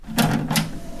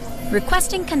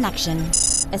Requesting connection.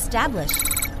 Established.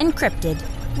 Encrypted.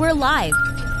 We're live.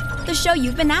 The show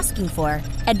you've been asking for.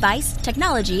 Advice,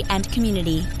 technology, and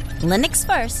community. Linux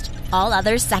first, all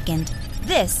others second.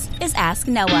 This is Ask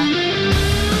Noah.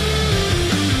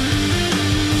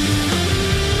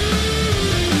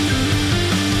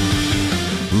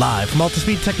 Live from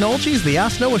Altispeed Technologies, the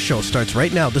Ask Noah show starts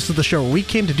right now. This is the show where we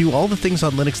came to do all the things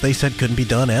on Linux they said couldn't be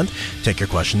done and take your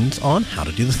questions on how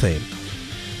to do the same.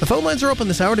 The phone lines are open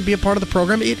this hour to be a part of the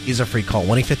program. It is a free call,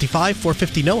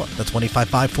 1-855-450-NOAH. That's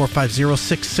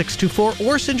 1-855-450-6624,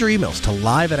 or send your emails to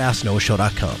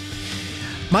live@asknoahshow.com.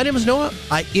 My name is Noah.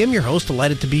 I am your host,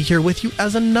 delighted to be here with you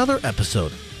as another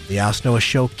episode. The Ask Noah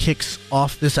show kicks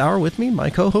off this hour with me,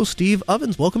 my co-host Steve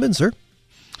Ovens. Welcome in, sir.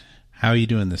 How are you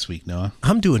doing this week, Noah?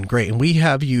 I'm doing great, and we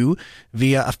have you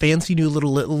via a fancy new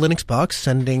little Linux box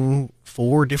sending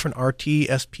 4 different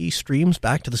RTSP streams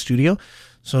back to the studio,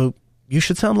 so you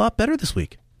should sound a lot better this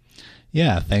week.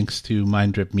 Yeah, thanks to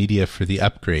Minddrip Media for the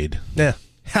upgrade. Yeah,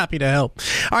 happy to help.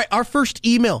 All right, our first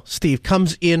email, Steve,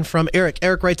 comes in from Eric.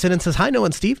 Eric writes in and says, "Hi, Noah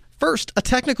and Steve. First, a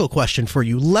technical question for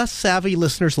you less savvy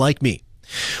listeners like me.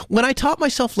 When I taught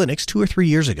myself Linux 2 or 3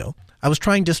 years ago, I was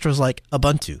trying distros like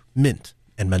Ubuntu, Mint,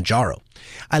 and Manjaro.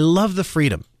 I love the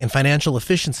freedom and financial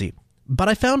efficiency, but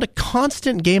I found a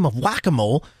constant game of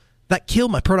whack-a-mole that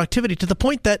killed my productivity to the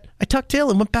point that I tucked tail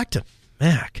and went back to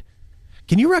Mac.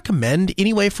 Can you recommend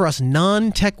any way for us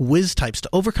non-tech whiz types to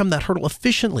overcome that hurdle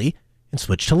efficiently and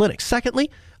switch to Linux?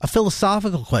 Secondly, a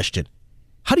philosophical question.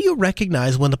 How do you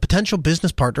recognize when the potential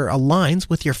business partner aligns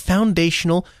with your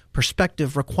foundational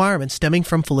perspective requirements stemming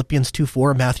from Philippians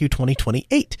 2:4 and Matthew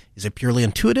 20:28? Is it purely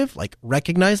intuitive, like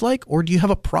recognize like, or do you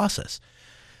have a process?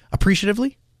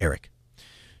 Appreciatively, Eric."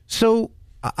 So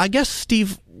I guess,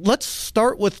 Steve, let's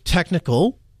start with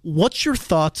technical. What's your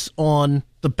thoughts on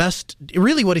the best?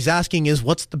 Really what he's asking is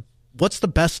what's the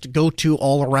best go-to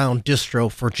all-around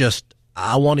distro for just,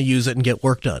 I want to use it and get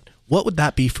work done. What would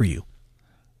that be for you?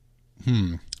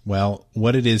 Well,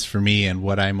 what it is for me and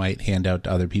what I might hand out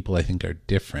to other people, I think are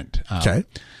different. Okay.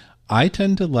 I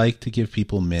tend to like to give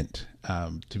people Mint,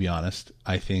 to be honest.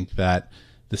 I think that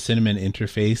the Cinnamon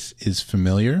interface is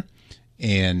familiar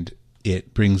and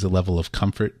it brings a level of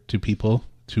comfort to people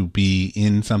to be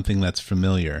in something that's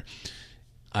familiar.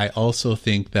 I also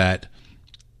think that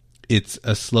it's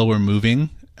a slower moving,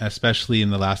 especially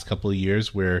in the last couple of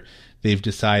years where they've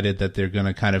decided that they're going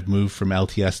to kind of move from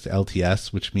LTS to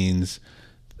LTS, which means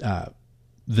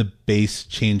the base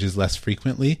changes less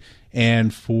frequently.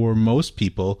 And for most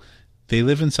people, they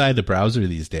live inside the browser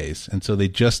these days, and so they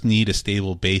just need a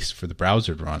stable base for the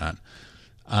browser to run on.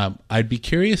 I'd be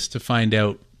curious to find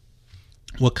out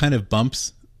what kind of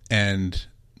bumps and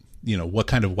what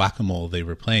kind of whack-a-mole they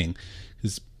were playing,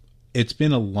 because it's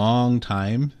been a long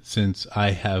time since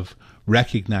I have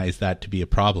recognized that to be a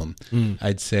problem.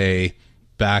 I'd say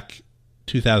back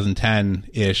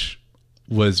 2010-ish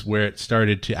was where it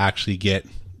started to actually get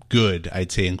good,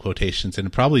 I'd say in quotations, and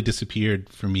it probably disappeared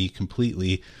for me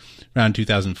completely around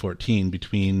 2014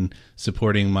 between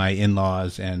supporting my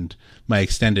in-laws and my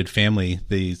extended family.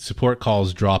 The support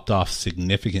calls dropped off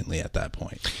significantly at that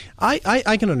point.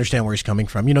 I can understand where he's coming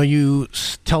from. You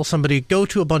tell somebody, go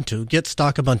to Ubuntu, get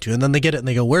stock Ubuntu, and then they get it and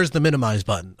they go, where's the minimize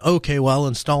button? Okay, well,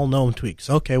 install GNOME tweaks.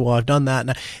 Okay, well, I've done that. And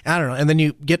I don't know. And then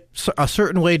you get a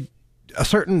certain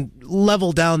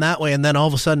level down that way, and then all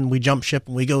of a sudden we jump ship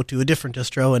and we go to a different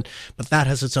distro, but that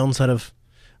has its own set of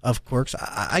quirks.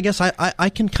 I guess I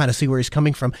can kind of see where he's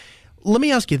coming from. Let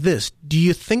me ask you this. Do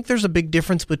you think there's a big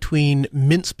difference between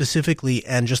Mint specifically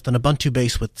and just an Ubuntu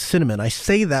base with Cinnamon? I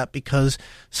say that because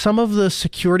some of the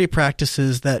security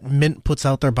practices that Mint puts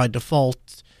out there by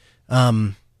default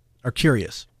are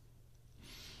curious.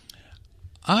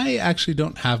 I actually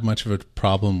don't have much of a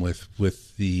problem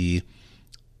with the,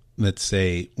 let's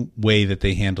say, way that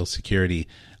they handle security.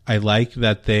 I like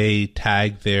that they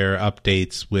tag their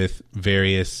updates with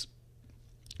various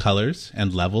colors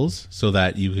and levels so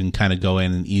that you can kind of go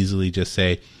in and easily just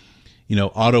say,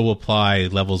 auto apply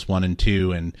levels 1 and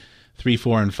 2 and 3,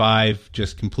 4, and 5,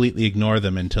 just completely ignore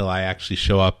them until I actually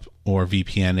show up or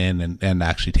VPN in and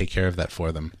actually take care of that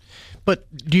for them. But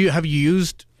have you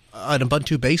used an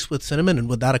Ubuntu base with Cinnamon, and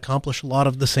would that accomplish a lot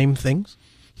of the same things?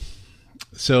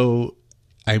 So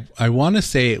I want to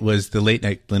say it was the Late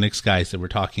Night Linux guys that were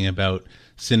talking about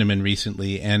Cinnamon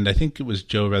recently, and I think it was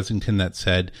Joe Resington that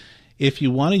said, if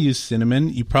you want to use Cinnamon,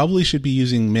 you probably should be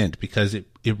using Mint because it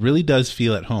really does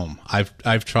feel at home.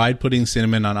 I've tried putting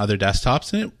Cinnamon on other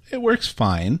desktops, and it works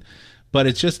fine, but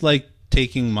it's just like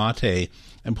taking Mate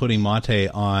and putting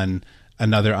Mate on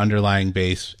another underlying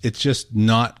base. It's just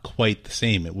not quite the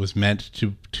same. It was meant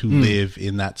to live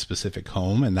in that specific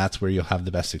home, and that's where you'll have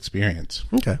the best experience.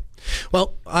 Okay.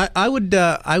 Well, I would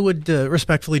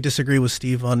respectfully disagree with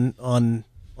Steve on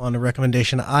a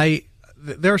recommendation.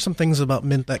 There are some things about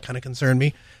Mint that kind of concern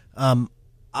me.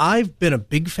 I've been a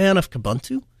big fan of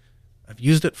Kubuntu. I've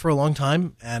used it for a long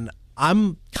time, and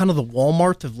I'm kind of the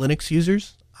Walmart of Linux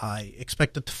users. I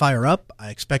expect it to fire up. I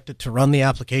expect it to run the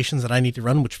applications that I need to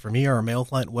run, which for me are a mail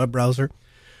client, web browser,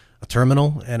 a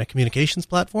terminal, and a communications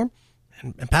platform.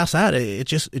 And past that, it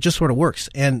just sort of works.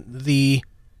 And the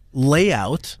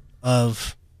layout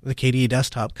of the KDE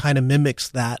desktop kind of mimics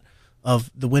that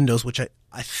of the Windows, which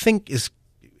I think is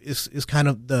kind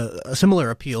of a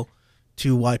similar appeal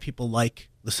to why people like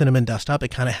the Cinnamon desktop. It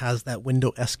kind of has that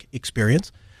Windows-esque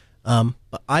experience.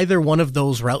 But either one of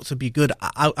those routes would be good.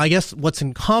 I guess what's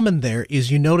in common there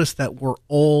is you notice that we're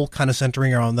all kind of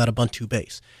centering around that Ubuntu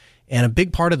base. And a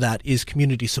big part of that is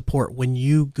community support. When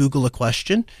you Google a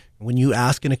question, when you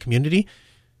ask in a community,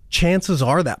 chances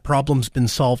are that problem's been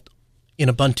solved in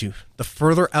Ubuntu. The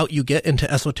further out you get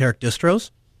into esoteric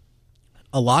distros,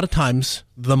 a lot of times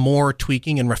the more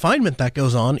tweaking and refinement that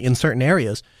goes on in certain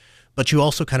areas, but you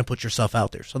also kind of put yourself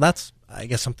out there. So that's, I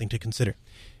guess, something to consider.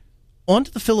 On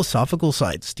to the philosophical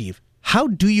side, Steve. How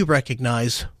do you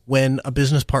recognize when a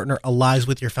business partner aligns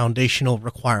with your foundational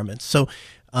requirements? So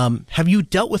have you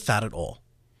dealt with that at all?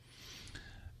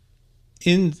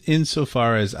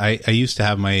 Insofar as I used to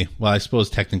have I suppose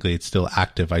technically it's still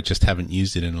active. I just haven't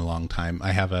used it in a long time.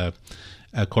 I have a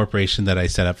corporation that I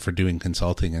set up for doing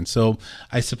consulting. And so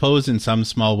I suppose in some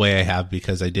small way I have,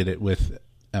 because I did it with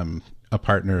a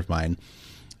partner of mine.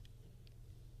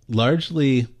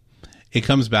 Largely, it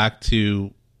comes back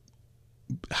to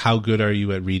how good are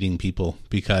you at reading people,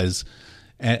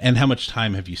 and how much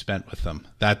time have you spent with them?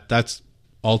 That's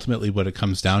ultimately what it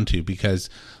comes down to, because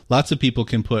lots of people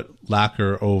can put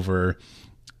lacquer over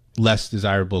less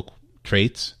desirable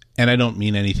traits. And I don't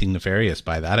mean anything nefarious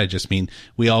by that. I just mean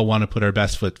we all want to put our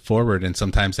best foot forward, and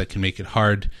sometimes that can make it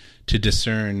hard to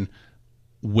discern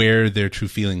where their true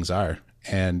feelings are.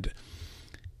 And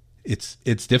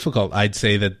it's difficult. I'd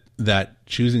say that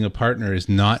choosing a partner is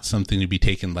not something to be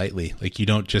taken lightly. Like, you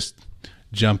don't just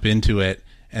jump into it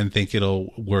and think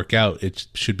it'll work out. It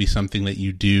should be something that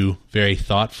you do very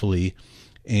thoughtfully,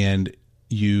 and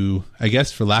you, I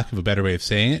guess for lack of a better way of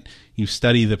saying it, you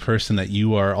study the person that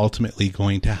you are ultimately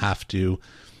going to have to.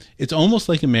 It's almost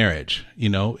like a marriage,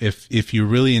 if you're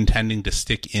really intending to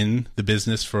stick in the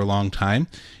business for a long time,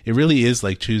 it really is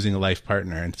like choosing a life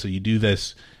partner. And so you do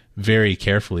this very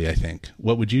carefully, I think.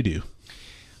 What would you do?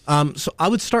 So I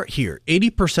would start here.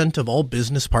 80% of all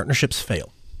business partnerships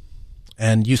fail.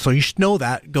 And you should know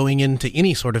that going into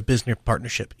any sort of business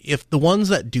partnership. If the ones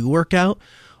that do work out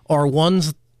are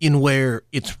ones in where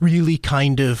it's really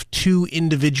kind of two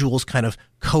individuals kind of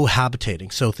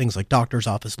cohabitating. So things like doctor's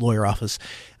office, lawyer office,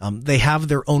 they have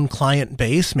their own client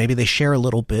base. Maybe they share a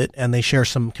little bit and they share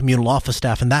some communal office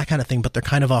staff and that kind of thing, but they're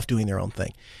kind of off doing their own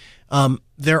thing.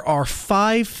 There are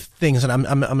 5 things, and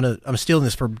I'm stealing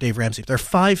this from Dave Ramsey. There are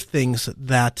 5 things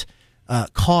that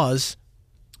cause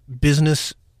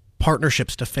business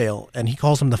partnerships to fail, and he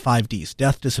calls them the 5 Ds: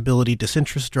 death, disability,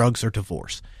 disinterest, drugs, or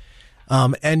divorce.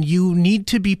 And you need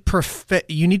to be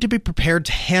prepared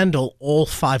to handle all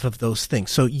 5 of those things.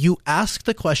 So you ask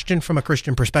the question from a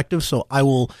Christian perspective. So I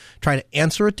will try to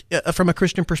answer it from a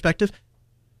Christian perspective.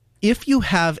 If you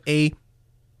have a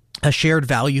shared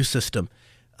value system,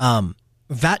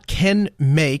 that can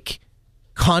make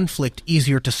conflict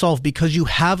easier to solve because you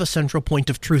have a central point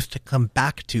of truth to come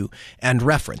back to and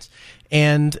reference.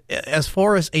 And as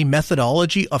far as a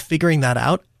methodology of figuring that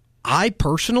out, I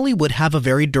personally would have a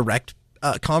very direct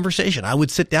conversation. I would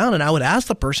sit down and I would ask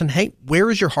the person, hey, where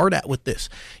is your heart at with this?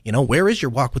 Where is your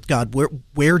walk with God?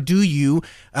 Where do you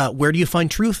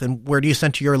find truth, and where do you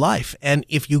center your life? And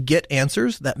if you get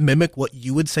answers that mimic what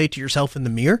you would say to yourself in the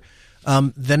mirror,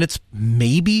 then it's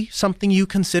maybe something you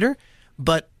consider.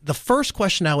 But the first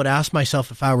question I would ask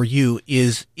myself if I were you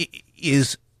is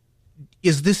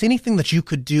this anything that you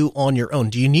could do on your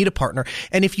own? Do you need a partner?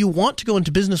 And if you want to go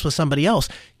into business with somebody else,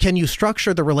 can you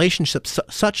structure the relationship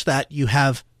such that you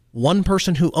have one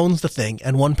person who owns the thing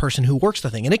and one person who works the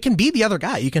thing? And it can be the other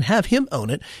guy. You can have him own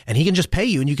it and he can just pay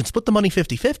you and you can split the money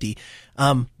 50-50.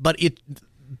 But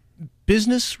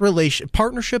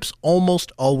partnerships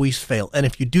almost always fail. And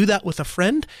if you do that with a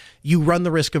friend, you run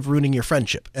the risk of ruining your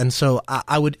friendship. And so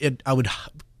I would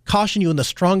caution you in the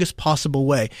strongest possible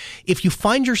way. If you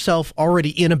find yourself already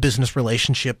in a business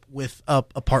relationship with a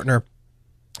partner,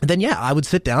 then I would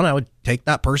sit down, I would take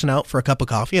that person out for a cup of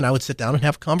coffee, and I would sit down and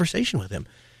have a conversation with him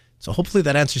So hopefully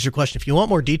that answers your question. If you want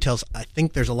more details, I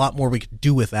think there's a lot more we could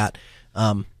do with that.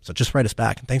 So just write us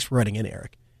back. And thanks for writing in,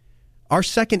 Eric. Our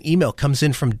second email comes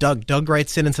in from Doug. Doug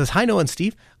writes in and says, "Hi, Noah and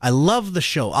Steve. I love the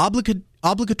show.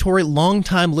 Obligatory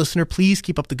long-time listener. Please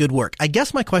keep up the good work. I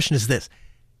guess my question is this.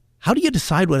 How do you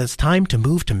decide when it's time to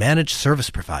move to managed service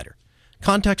provider?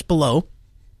 Context below.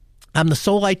 I'm the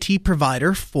sole IT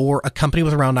provider for a company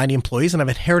with around 90 employees, and I've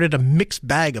inherited a mixed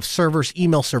bag of servers,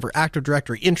 email server, Active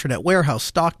Directory, intranet, warehouse,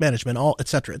 stock management, all, et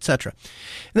cetera, et cetera."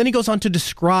 And then he goes on to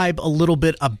describe a little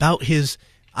bit about his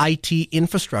IT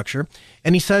infrastructure.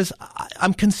 And he says,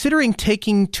 "I'm considering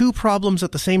taking two problems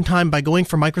at the same time by going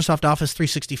for Microsoft Office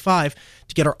 365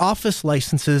 to get our Office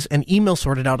licenses and email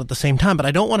sorted out at the same time, but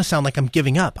I don't want to sound like I'm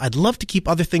giving up. I'd love to keep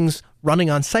other things running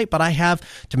on site, but I have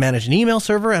to manage an email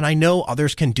server and I know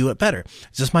others can do it better.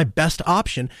 Is this my best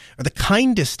option or the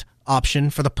kindest option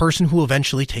for the person who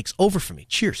eventually takes over for me?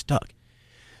 Cheers, Doug."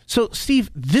 So, Steve,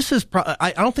 this is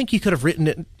I don't think you could have written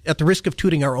it, at the risk of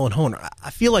tooting our own horn, I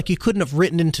feel like you couldn't have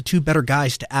written into two better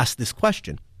guys to ask this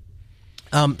question.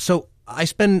 So I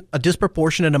spend a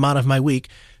disproportionate amount of my week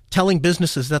telling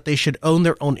businesses that they should own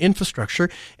their own infrastructure,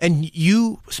 and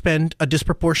you spend a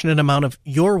disproportionate amount of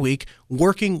your week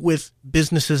working with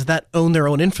businesses that own their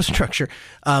own infrastructure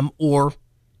and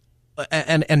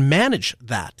manage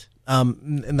that.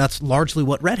 And that's largely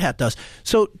what Red Hat does.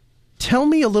 So tell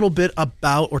me a little bit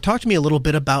about, or talk to me a little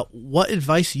bit about what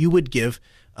advice you would give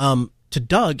to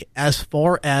Doug as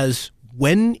far as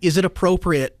when is it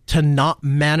appropriate to not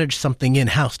manage something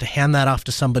in-house, to hand that off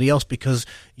to somebody else because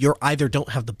you either don't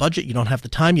have the budget, you don't have the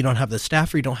time, you don't have the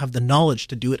staff, or you don't have the knowledge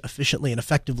to do it efficiently and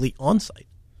effectively on-site.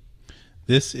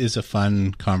 This is a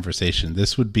fun conversation.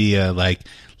 This would be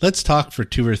let's talk for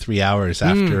 2 or 3 hours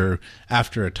after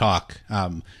a talk.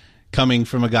 Coming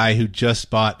from a guy who just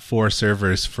bought 4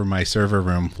 servers for my server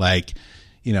room,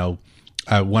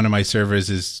 one of my servers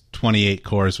is 28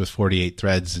 cores with 48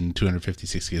 threads and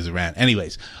 256 gigs of RAM.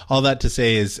 Anyways, all that to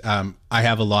say is I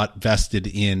have a lot vested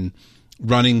in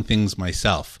running things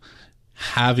myself.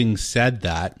 Having said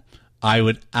that, I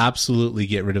would absolutely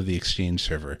get rid of the Exchange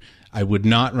server. I would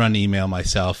not run email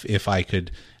myself if I could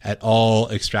at all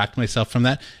extract myself from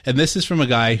that. And this is from a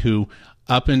guy who,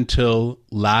 up until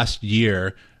last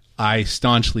year, I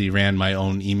staunchly ran my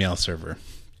own email server.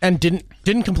 And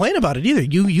didn't complain about it either.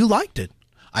 You liked it.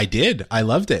 I did. I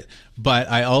loved it. But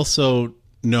I also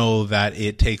know that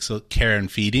it takes care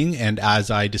and feeding. And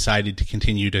as I decided to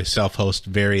continue to self-host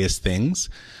various things,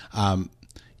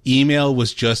 email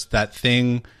was just that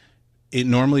thing. It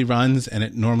normally runs and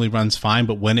it normally runs fine.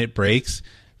 But when it breaks,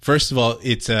 first of all,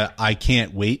 I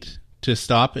can't wait to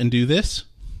stop and do this.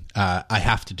 I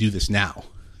have to do this now.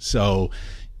 So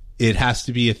it has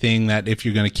to be a thing that if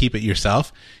you're going to keep it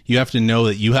yourself, you have to know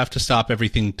that you have to stop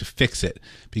everything to fix it,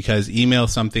 because email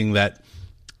is something that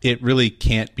it really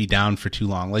can't be down for too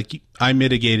long. Like, I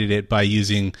mitigated it by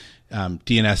using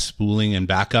DNS spooling and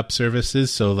backup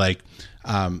services. So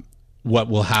what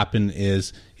will happen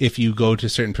is if you go to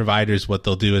certain providers, what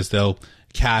they'll do is they'll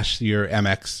cache your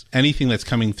MX, anything that's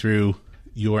coming through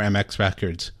your MX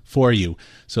records for you.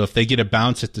 So if they get a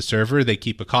bounce at the server, they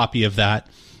keep a copy of that,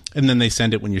 and then they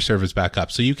send it when your server's back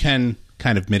up. So you can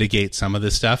kind of mitigate some of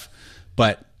this stuff,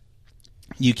 but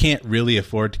you can't really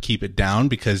afford to keep it down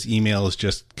because email is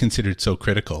just considered so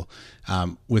critical.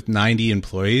 With 90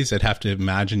 employees, I'd have to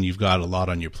imagine you've got a lot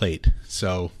on your plate.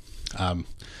 So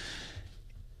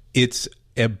it's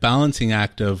a balancing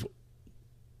act of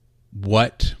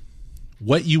what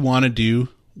you want to do,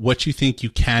 what you think you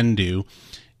can do,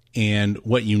 and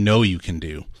what you know you can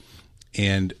do.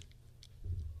 And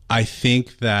I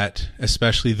think that,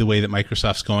 especially the way that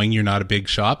Microsoft's going, you're not a big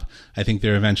shop. I think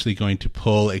they're eventually going to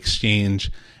pull Exchange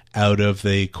out of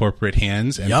the corporate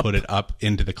hands and put it up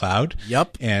into the cloud.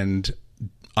 Yep. And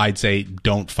I'd say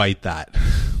don't fight that.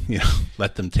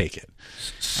 Let them take it.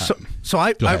 So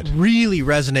I really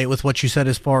resonate with what you said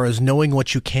as far as knowing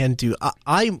what you can do.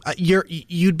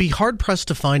 You'd be hard pressed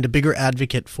to find a bigger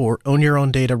advocate for own your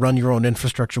own data, run your own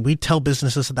infrastructure. We tell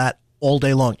businesses that all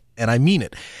day long, and I mean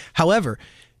it. However,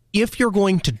 if you're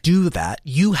going to do that,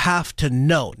 you have to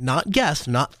know, not guess,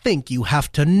 not think, you have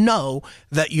to know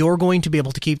that you're going to be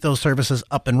able to keep those services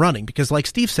up and running. Because like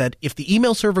Steve said, if the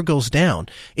email server goes down,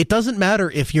 it doesn't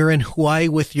matter if you're in Hawaii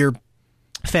with your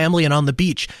family and on the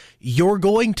beach, you're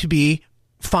going to be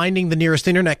finding the nearest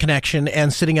internet connection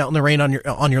and sitting out in the rain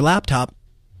on your laptop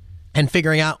and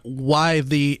figuring out why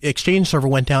the Exchange server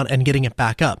went down and getting it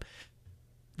back up.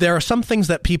 There are some things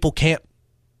that people can't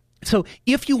So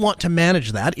if you want to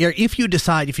manage that, or if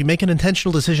you make an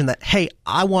intentional decision that, hey,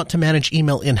 I want to manage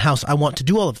email in-house, I want to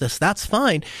do all of this, that's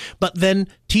fine. But then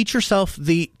teach yourself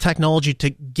the technology to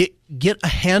get a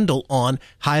handle on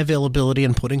high availability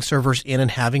and putting servers in and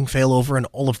having failover and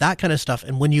all of that kind of stuff.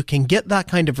 And when you can get that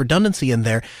kind of redundancy in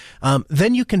there,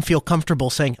 then you can feel comfortable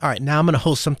saying, all right, now I'm going to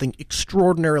host something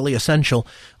extraordinarily essential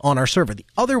on our server. The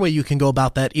other way you can go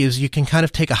about that is you can kind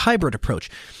of take a hybrid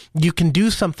approach. You can do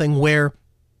something where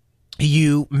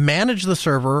you manage the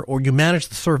server or you manage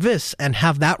the service and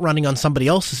have that running on somebody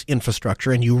else's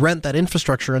infrastructure, and you rent that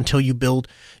infrastructure until you build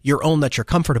your own that you're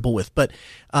comfortable with. But,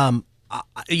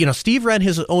 Steve ran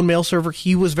his own mail server.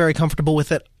 He was very comfortable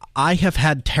with it. I have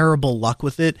had terrible luck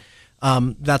with it.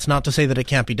 That's not to say that it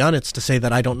can't be done. It's to say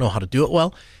that I don't know how to do it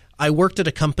well. I worked at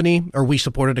a company, or we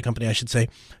supported a company, I should say,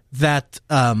 that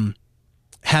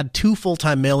had 2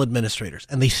 full-time mail administrators,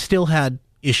 and they still had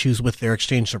issues with their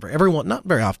Exchange server. Not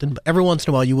very often, but every once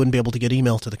in a while you wouldn't be able to get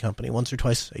email to the company once or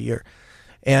twice a year.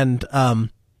 And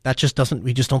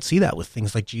we just don't see that with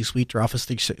things like G Suite or Office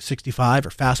 365 or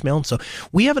Fastmail. And so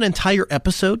we have an entire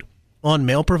episode on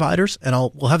mail providers, and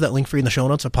we'll have that link for you in the show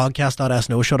notes at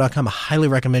podcast.asknoahshow.com. I highly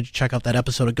recommend you check out that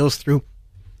episode. It goes through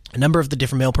a number of the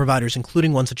different mail providers,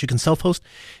 including ones that you can self-host.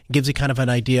 It gives you kind of an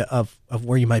idea of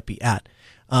where you might be at.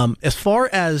 As far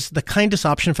as the kindest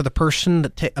option for the person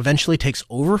that eventually takes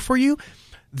over for you,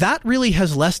 that really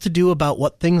has less to do about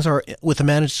what things are with a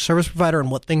managed service provider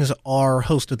and what things are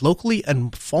hosted locally,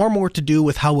 and far more to do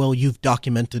with how well you've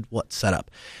documented what's set up.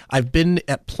 I've been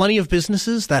at plenty of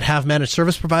businesses that have managed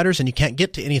service providers and you can't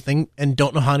get to anything and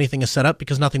don't know how anything is set up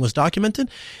because nothing was documented.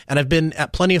 And I've been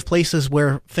at plenty of places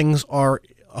where things are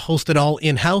hosted all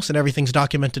in-house and everything's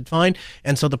documented fine.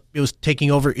 And so it was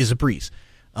taking over is a breeze.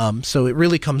 So it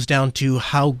really comes down to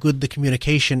how good the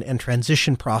communication and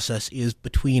transition process is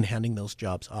between handing those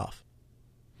jobs off.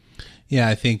 Yeah,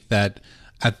 I think that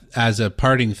as a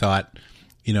parting thought,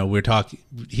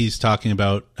 he's talking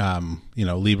about,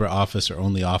 LibreOffice or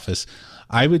OnlyOffice.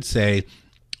 I would say,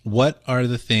 what are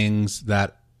the things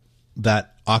that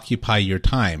occupy your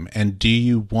time? And do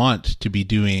you want to be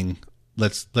doing,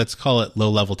 let's call it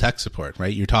low-level tech support,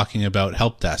 right? You're talking about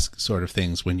help desk sort of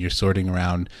things when you're sorting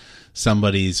around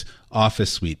somebody's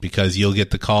office suite, because you'll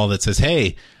get the call that says,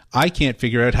 hey, I can't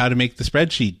figure out how to make the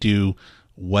spreadsheet do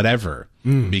whatever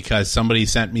because somebody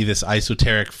sent me this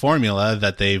esoteric formula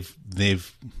that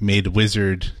they've made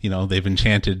wizard, they've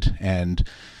enchanted, and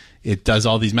it does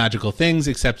all these magical things,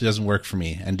 except it doesn't work for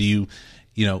me. And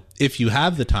if you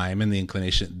have the time and the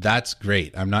inclination, that's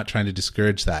great. I'm not trying to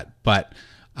discourage that, but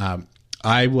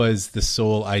I was the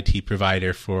sole IT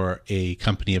provider for a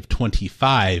company of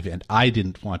 25, and I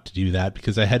didn't want to do that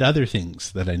because I had other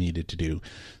things that I needed to do.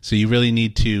 So you really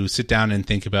need to sit down and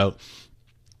think about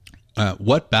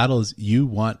what battles you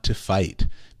want to fight,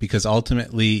 because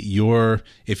ultimately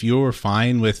if you're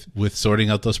fine with sorting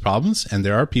out those problems, and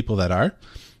there are people that are,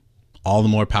 all the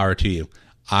more power to you.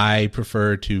 I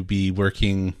prefer to be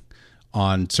working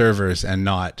on servers and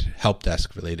not help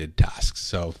desk related tasks.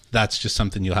 So that's just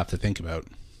something you'll have to think about.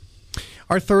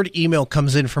 Our third email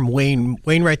comes in from Wayne.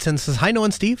 Wayne writes in and says, hi, Noah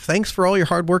and Steve. Thanks for all your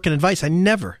hard work and advice. I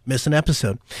never miss an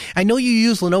episode. I know you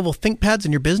use Lenovo ThinkPads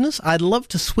in your business. I'd love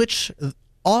to switch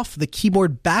off the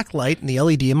keyboard backlight and the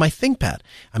LED in my ThinkPad.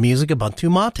 I'm using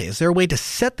Ubuntu Mate. Is there a way to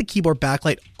set the keyboard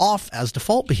backlight off as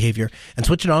default behavior and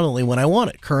switch it on only when I want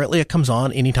it? Currently, it comes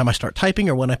on anytime I start typing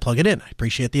or when I plug it in. I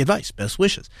appreciate the advice. Best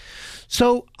wishes.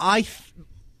 So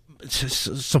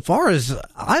so far as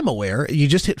I'm aware, you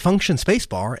just hit Function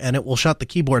spacebar and it will shut the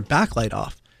keyboard backlight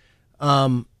off.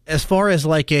 As far as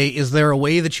is there a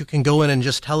way that you can go in and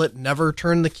just tell it never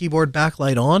turn the keyboard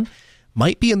backlight on?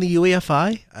 Might be in the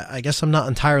UEFI. I guess I'm not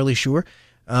entirely sure.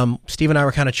 Steve and I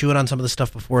were kind of chewing on some of the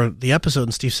stuff before the episode,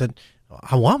 and Steve said,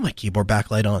 I want my keyboard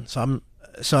backlight on.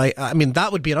 I mean,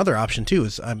 that would be another option too,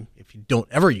 is if you don't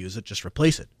ever use it, just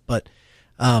replace it. But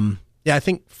I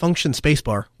think Function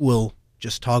spacebar will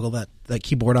just toggle that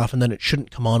keyboard off, and then it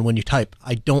shouldn't come on when you type.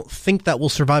 I don't think that will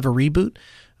survive a reboot,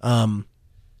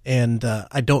 and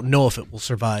I don't know if it will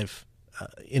survive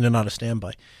in and out of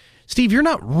standby. Steve, you're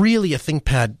not really a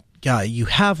ThinkPad guy. You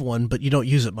have one, but you don't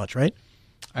use it much, right?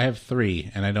 I have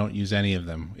 3, and I don't use any of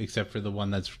them except for the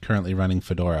one that's currently running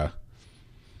Fedora.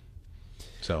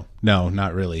 So, no,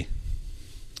 not really.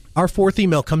 Our fourth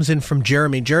email comes in from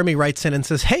Jeremy. Jeremy writes in and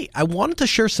says, hey, I wanted to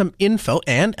share some info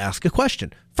and ask a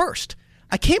question. First,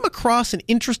 I came across an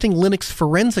interesting Linux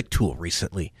forensic tool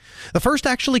recently. The first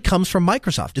actually comes from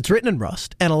Microsoft. It's written in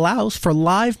Rust and allows for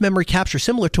live memory capture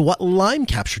similar to what Lime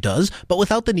Capture does, but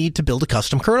without the need to build a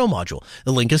custom kernel module.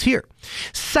 The link is here.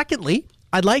 Secondly,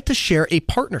 I'd like to share a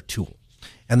partner tool.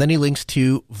 And then he links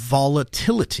to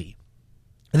volatility.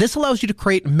 This allows you to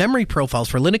create memory profiles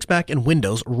for Linux, Mac, and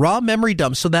Windows, raw memory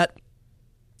dumps, so that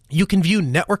you can view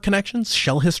network connections,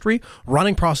 shell history,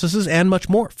 running processes, and much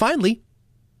more. Finally,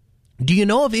 do you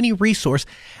know of any resource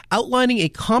outlining a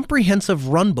comprehensive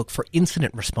runbook for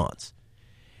incident response?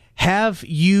 Have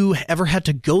you ever had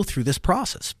to go through this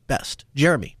process? Best.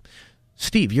 Jeremy.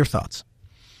 Steve, your thoughts?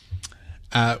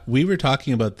 We were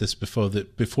talking about this before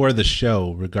the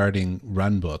show regarding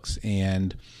runbooks,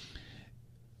 and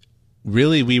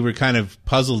really we were kind of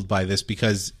puzzled by this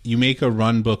because you make a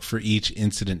runbook for each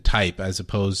incident type as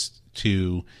opposed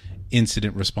to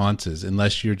incident responses,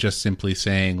 unless you're just simply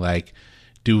saying, like,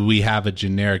 do we have a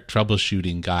generic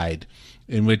troubleshooting guide?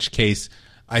 In which case,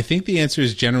 I think the answer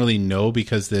is generally no,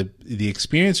 because the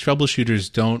experienced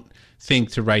troubleshooters don't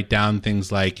think to write down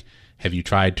things like, have you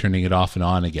tried turning it off and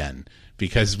on again?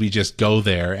 Because we just go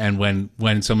there, and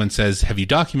when someone says, have you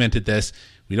documented this,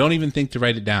 we don't even think to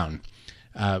write it down.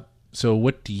 So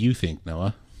what do you think,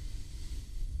 Noah?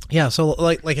 Yeah, so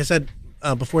like I said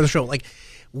before the show, like,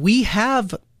 we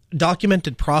have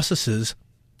documented processes,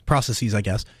 I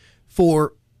guess,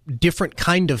 for different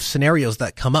kind of scenarios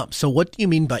that come up. So what do you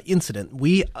mean by incident?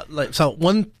 So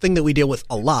one thing that we deal with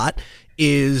a lot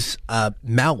is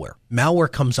malware.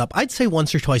 Malware comes up, I'd say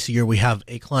once or twice a year. We have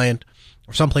a client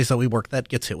or someplace that we work that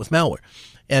gets hit with malware,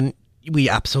 and we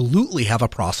absolutely have a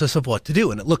process of what to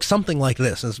do. And it looks something like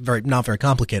this. It's not very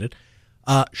complicated.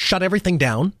 Shut everything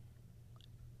down.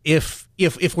 If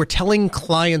we're telling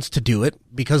clients to do it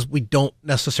because we don't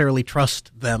necessarily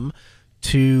trust them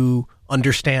to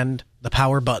understand the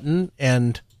power button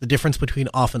and the difference between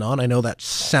off and on. I know that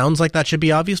sounds like that should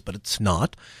be obvious, but it's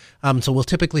not. So we'll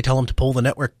typically tell them to pull the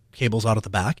network cables out of the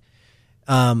back.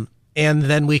 And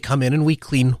then we come in and we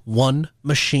clean one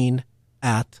machine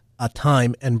at a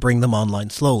time and bring them online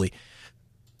slowly.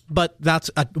 But that's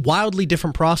a wildly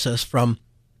different process from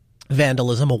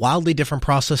vandalism, a wildly different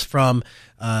process from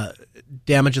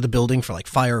damage of the building for like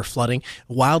fire or flooding,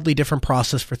 a wildly different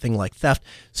process for thing like theft.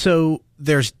 So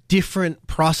there's different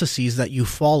processes that you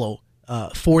follow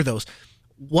for those.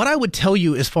 What I would tell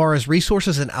you as far as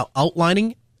resources and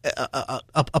outlining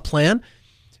a plan,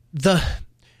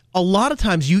 a lot of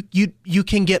times you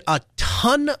can get a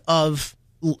ton of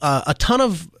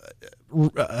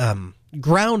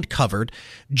ground covered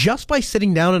just by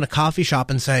sitting down in a coffee shop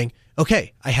and saying,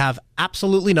 okay, I have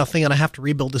absolutely nothing and I have to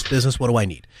rebuild this business. What do I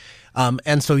need?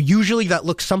 And so usually that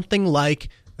looks something like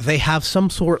they have some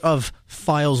sort of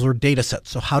files or data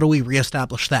sets. So how do we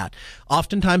reestablish that?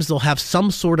 Oftentimes they'll have some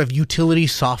sort of utility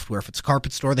software. If it's a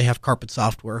carpet store, they have carpet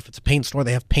software. If it's a paint store,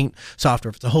 they have paint software.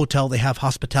 If it's a hotel, they have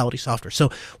hospitality software.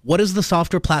 So what is the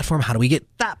software platform? How do we get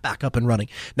that back up and running?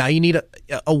 Now you need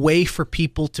a way for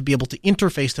people to be able to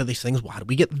interface to these things. Well, how do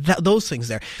we get those things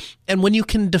there? And when you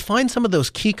can define some of those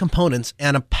key components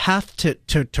and a path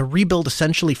to rebuild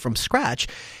essentially from scratch,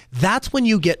 that's when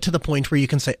you get to the point where you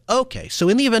can say, okay, so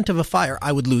in the event of a fire,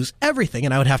 I would lose everything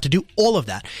and I would have to do all of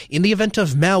that. In the event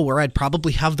of malware, I'd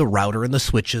probably have the router and the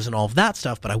switches and all of that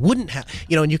stuff, but I wouldn't have,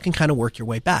 and you can kind of work your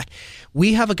way back.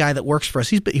 We have a guy that works for us.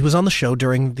 He was on the show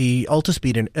during the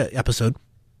Altispeed episode.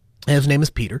 His name is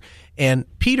Peter, and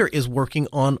Peter is working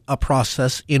on a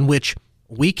process in which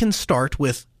we can start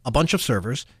with a bunch of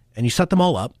servers and you set them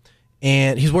all up,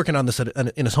 and he's working on this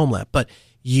in his home lab, but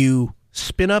you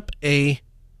spin up a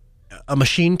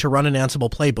machine to run an Ansible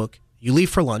playbook. You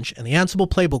leave for lunch, and the Ansible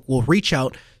playbook will reach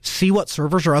out, see what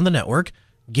servers are on the network,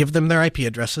 give them their IP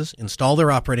addresses, install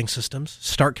their operating systems,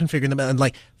 start configuring them. And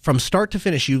like from start to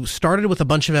finish, you started with a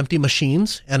bunch of empty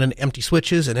machines and empty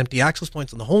switches and empty access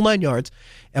points and the whole 9 yards.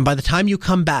 And by the time you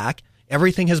come back,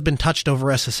 everything has been touched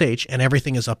over SSH and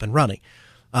everything is up and running.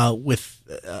 With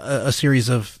a series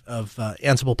of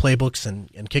Ansible playbooks and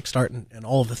Kickstart and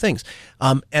all of the things.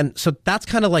 And so that's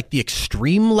kind of like the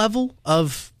extreme level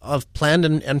of plan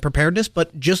and preparedness,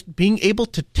 but just being able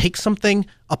to take something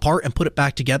apart and put it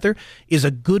back together is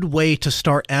a good way to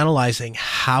start analyzing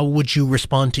how would you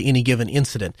respond to any given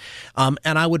incident.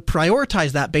 And I would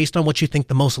prioritize that based on what you think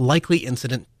the most likely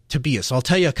incident to be is. So I'll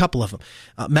tell you a couple of them.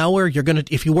 Malware,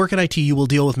 if you work in IT, you will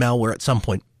deal with malware at some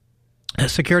point.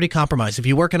 Security compromise. If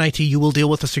you work in IT, you will deal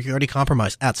with a security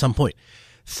compromise at some point.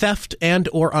 Theft and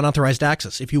or unauthorized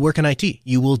access. If you work in IT,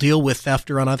 you will deal with theft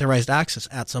or unauthorized access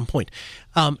at some point.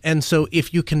 And so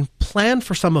if you can plan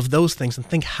for some of those things and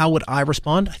think, how would I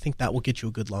respond? I think that will get you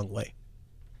a good long way.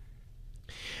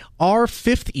 Our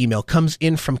fifth email comes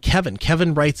in from Kevin.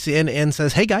 Kevin writes in and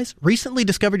says, hey guys, recently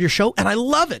discovered your show and I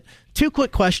love it. 2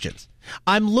 quick questions.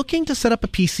 I'm looking to set up a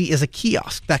PC as a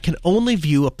kiosk that can only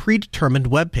view a predetermined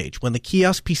web page. When the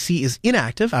kiosk PC is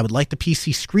inactive, I would like the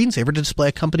PC screensaver to display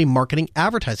a company marketing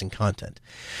advertising content.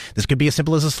 This could be as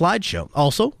simple as a slideshow.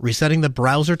 Also, resetting the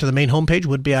browser to the main homepage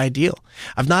would be ideal.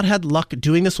 I've not had luck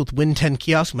doing this with Win 10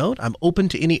 kiosk mode. I'm open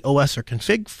to any OS or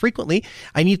config. Frequently,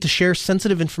 I need to share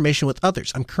sensitive information with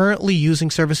others. I'm currently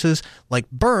using services like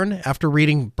Burn after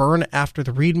reading Burn After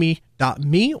the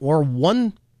README.me or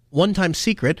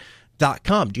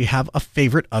OneTimeSecret.com. Do you have a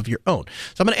favorite of your own?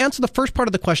 So I'm going to answer the first part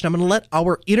of the question. I'm going to let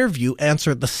our interview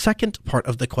answer the second part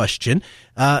of the question.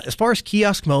 As far as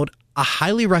kiosk mode, I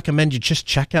highly recommend you just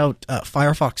check out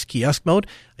Firefox kiosk mode.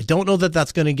 I don't know that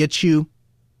that's going to get you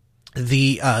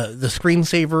the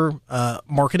screensaver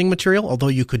marketing material, although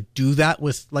you could do that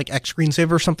with like X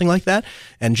Screensaver or something like that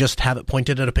and just have it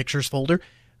pointed at a pictures folder.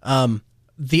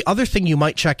 The other thing you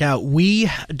might check out, we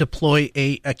deploy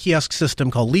a kiosk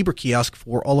system called LibreKiosk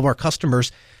for all of our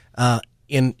customers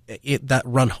that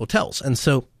run hotels. And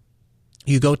so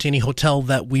you go to any hotel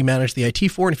that we manage the IT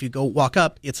for, and if you go walk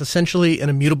up, it's essentially an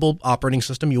immutable operating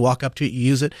system. You walk up to it, you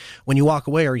use it. When you walk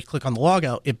away or you click on the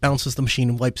logout, it bounces the machine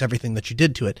and wipes everything that you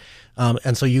did to it.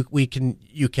 And so you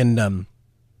can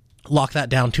lock that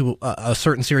down to a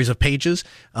certain series of pages,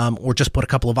 or just put a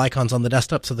couple of icons on the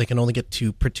desktop so they can only get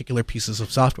to particular pieces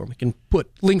of software. We can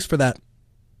put links for that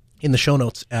in the show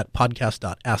notes at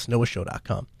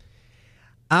podcast.asknoahshow.com.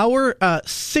 Our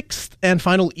sixth and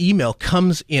final email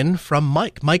comes in from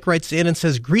Mike. Mike writes in and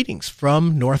says, "Greetings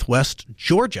from Northwest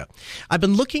Georgia. I've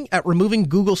been looking at removing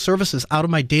Google services out of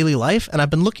my daily life, and I've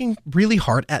been looking really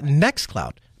hard at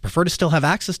Nextcloud. Prefer to still have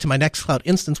access to my Nextcloud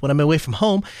instance when I'm away from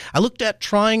home. I looked at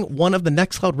trying one of the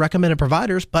Nextcloud recommended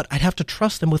providers, but I'd have to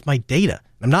trust them with my data.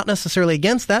 I'm not necessarily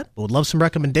against that, but would love some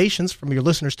recommendations from your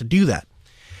listeners to do that."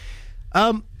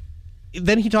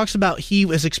 Then he talks about he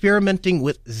was experimenting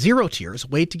with ZeroTier, a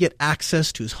way to get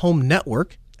access to his home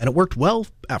network, and it worked well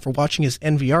after watching his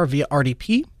NVR via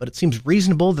RDP, but it seems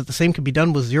reasonable that the same could be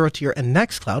done with ZeroTier and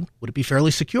Nextcloud. Would it be fairly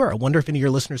secure? I wonder if any of your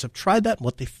listeners have tried that and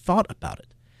what they thought about it.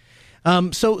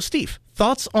 So, Steve,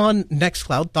 thoughts on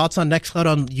Nextcloud? Thoughts on Nextcloud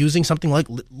on using something like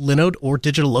Linode or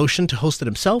DigitalOcean to host it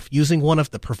himself, using one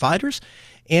of the providers,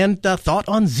 and thought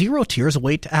on ZeroTier as a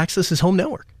way to access his home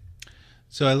network?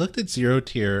 So I looked at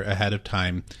ZeroTier ahead of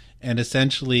time, and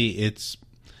essentially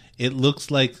it looks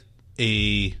like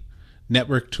a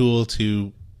network tool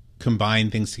to combine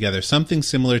things together, something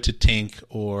similar to Tink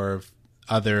or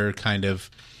other kind of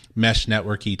mesh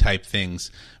networky type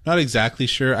things. Not exactly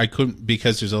sure. I couldn't,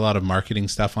 because there's a lot of marketing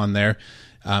stuff on there.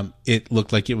 It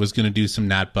looked like it was going to do some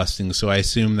NAT busting, so I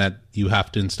assume that you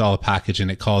have to install a package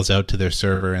and it calls out to their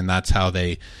server, and that's how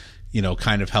they,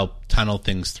 kind of help tunnel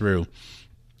things through.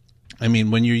 I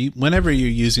mean, whenever you're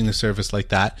using a service like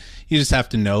that, you just have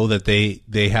to know that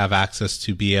they have access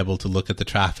to be able to look at the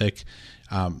traffic,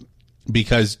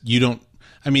 because you don't.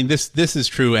 I mean, this is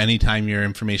true anytime your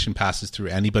information passes through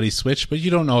anybody's switch, but you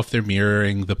don't know if they're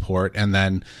mirroring the port and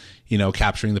then,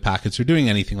 capturing the packets or doing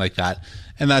anything like that.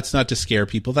 And that's not to scare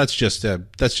people. That's just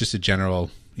a general,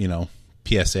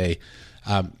 PSA.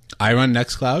 I run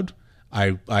Nextcloud.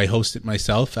 I host it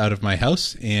myself out of my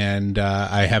house, and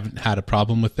I haven't had a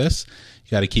problem with this. You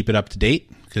got to keep it up to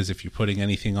date, because if you're putting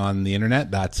anything on the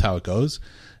internet, that's how it goes.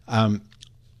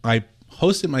 I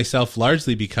host it myself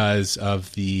largely because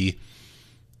of the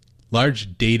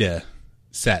large data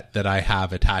set that I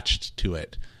have attached to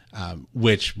it,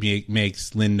 which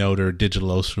makes Linode or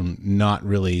DigitalOcean not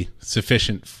really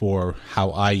sufficient for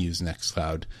how I use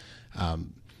Nextcloud.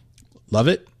 Love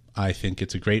it. I think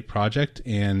it's a great project,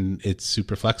 and it's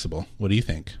super flexible. What do you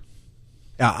think?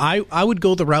 I would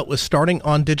go the route with starting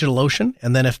on DigitalOcean,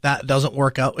 and then if that does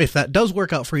work out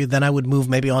for you, then I would move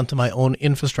maybe onto my own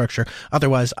infrastructure.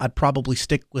 Otherwise, I'd probably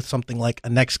stick with something like a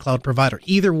Nextcloud provider.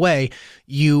 Either way,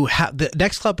 the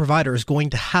Nextcloud provider is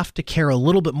going to have to care a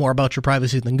little bit more about your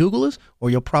privacy than Google is, or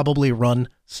you'll probably run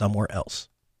somewhere else.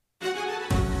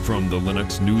 From the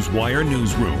Linux Newswire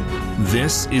newsroom,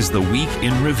 this is the Week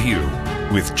in Review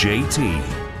with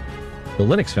JT. The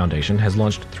Linux Foundation has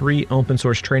launched 3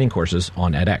 open-source training courses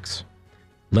on edX: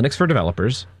 Linux for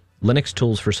Developers, Linux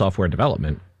Tools for Software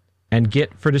Development, and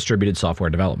Git for Distributed Software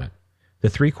Development. The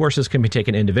 3 courses can be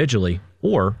taken individually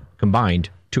or combined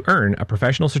to earn a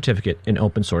professional certificate in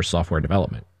open-source software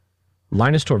development.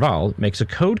 Linus Torvald makes a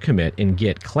code commit in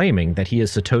Git claiming that he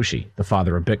is Satoshi, the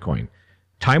father of Bitcoin.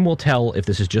 Time will tell if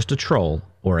this is just a troll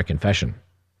or a confession.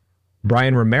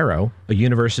 Brian Romero, a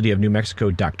University of New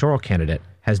Mexico doctoral candidate,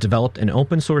 has developed an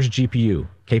open-source GPU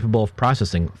capable of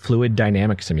processing fluid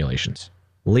dynamic simulations.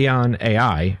 Leon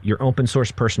AI, your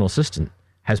open-source personal assistant,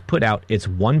 has put out its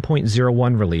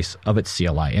 1.01 release of its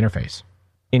CLI interface.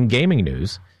 In gaming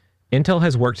news, Intel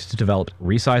has worked to develop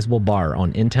resizable bar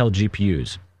on Intel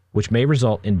GPUs, which may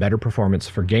result in better performance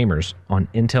for gamers on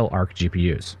Intel Arc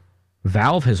GPUs.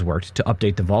 Valve has worked to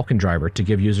update the Vulkan driver to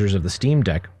give users of the Steam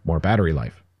Deck more battery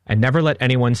life. And never let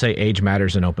anyone say age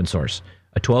matters in open source.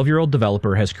 A 12-year-old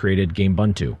developer has created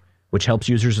Gamebuntu, which helps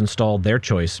users install their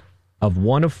choice of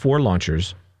one of 4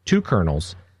 launchers, 2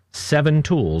 kernels, 7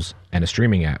 tools, and a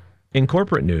streaming app. In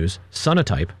corporate news,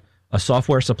 Sonatype, a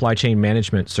software supply chain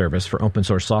management service for open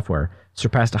source software,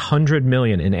 surpassed $100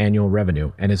 million in annual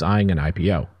revenue and is eyeing an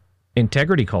IPO.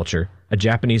 Integrity Culture, a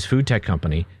Japanese food tech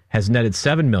company, has netted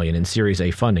 $7 million in Series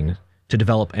A funding to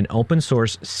develop an open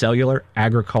source cellular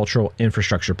agricultural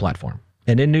infrastructure platform.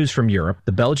 And in news from Europe,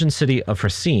 the Belgian city of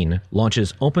Frasine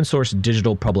launches open source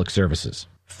digital public services.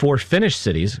 4 Finnish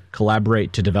cities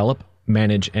collaborate to develop,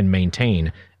 manage, and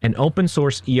maintain an open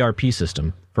source ERP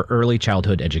system for early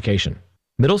childhood education.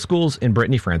 Middle schools in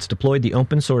Brittany, France deployed the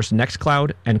open source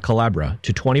Nextcloud and Collabra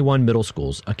to 21 middle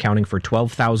schools, accounting for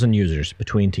 12,000 users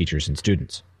between teachers and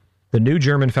students. The new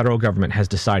German federal government has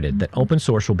decided that open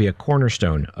source will be a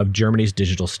cornerstone of Germany's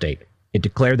digital state. It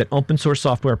declared that open source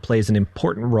software plays an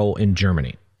important role in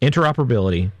Germany.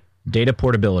 Interoperability, data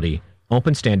portability,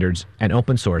 open standards, and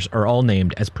open source are all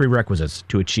named as prerequisites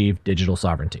to achieve digital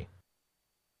sovereignty.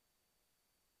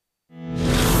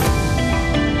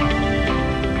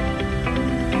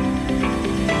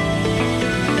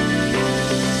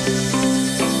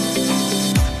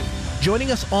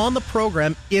 Joining us on the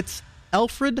program, it's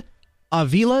Alfred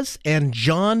Aviles and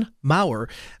John Maurer.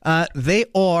 They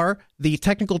are the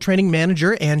technical training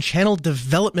manager and channel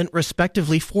development,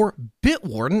 respectively, for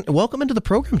Bitwarden. Welcome into the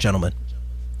program, gentlemen.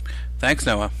 Thanks,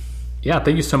 Noah. Yeah,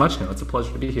 thank you so much, Noah. It's a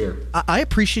pleasure to be here. I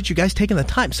appreciate you guys taking the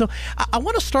time. So I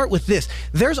want to start with this.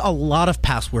 There's a lot of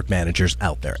password managers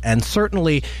out there, and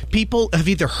certainly people have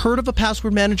either heard of a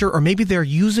password manager or maybe they're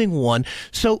using one.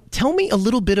 So tell me a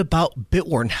little bit about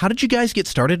Bitwarden. How did you guys get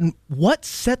started, and what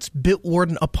sets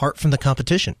Bitwarden apart from the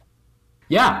competition?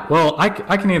 Yeah, well, I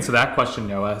can answer that question,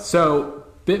 Noah. So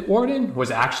Bitwarden was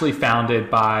actually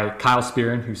founded by Kyle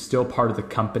Spearin, who's still part of the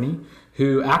company,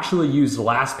 who actually used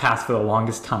LastPass for the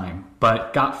longest time,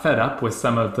 but got fed up with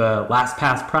some of the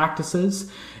LastPass practices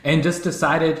and just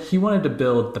decided he wanted to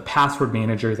build the password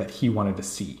manager that he wanted to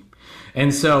see.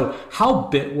 And so how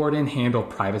Bitwarden handle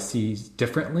privacy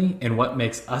differently and what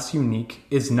makes us unique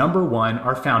is, number one,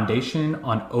 our foundation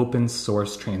on open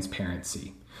source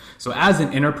transparency. So as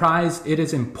an enterprise, it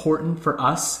is important for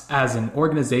us as an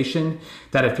organization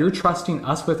that if you're trusting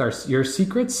us with your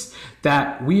secrets,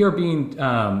 that we are being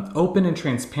open and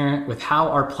transparent with how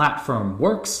our platform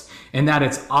works and that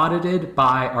it's audited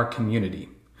by our community.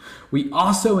 We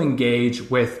also engage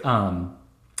with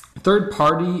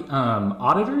third-party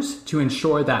auditors to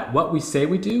ensure that what we say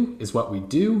we do is what we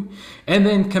do. And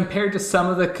then compared to some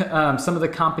of the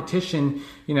competition,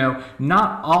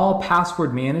 not all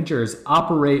password managers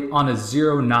operate on a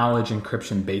zero-knowledge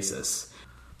encryption basis.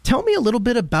 Tell me a little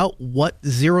bit about what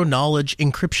zero-knowledge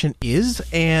encryption is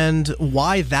and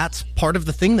why that's part of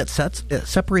the thing that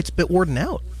separates Bitwarden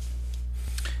out.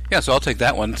 Yeah, so I'll take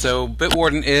that one. So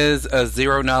Bitwarden is a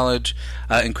zero-knowledge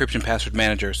encryption password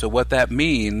manager. So what that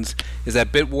means is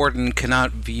that Bitwarden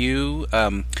cannot view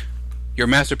your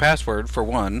master password, for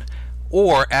one,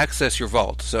 or access your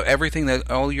vault. So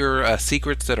all your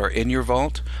secrets that are in your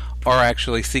vault are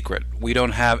actually secret. We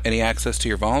don't have any access to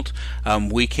your vault.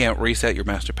 We can't reset your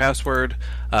master password.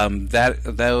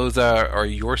 Those are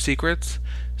your secrets.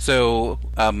 So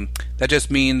that just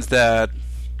means that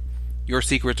your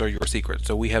secrets are your secrets.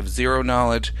 So we have zero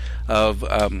knowledge of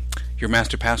your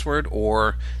master password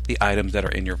or the items that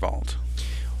are in your vault.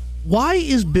 Why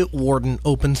is Bitwarden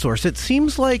open source? It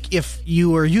seems like if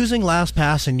you were using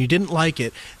LastPass and you didn't like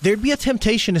it, there'd be a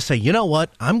temptation to say, you know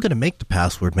what, I'm going to make the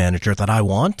password manager that I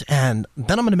want, and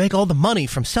then I'm going to make all the money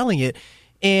from selling it.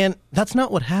 And that's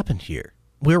not what happened here.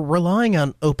 We're relying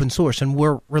on open source, and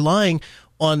we're relying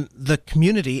on the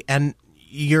community, and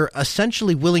you're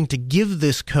essentially willing to give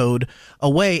this code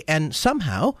away, and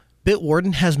somehow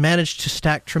Bitwarden has managed to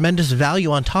stack tremendous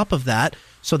value on top of that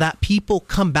so that people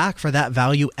come back for that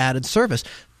value-added service.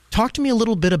 Talk to me a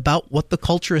little bit about what the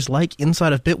culture is like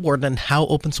inside of Bitwarden and how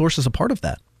open source is a part of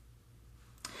that.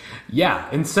 Yeah,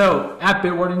 and so at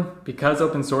Bitwarden, because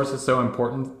open source is so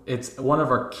important, it's one of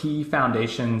our key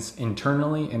foundations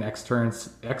internally and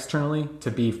externally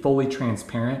to be fully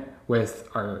transparent with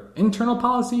our internal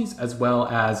policies as well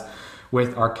as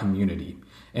with our community.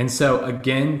 And so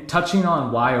again, touching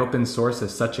on why open source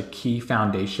is such a key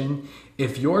foundation,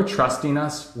 if you're trusting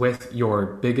us with your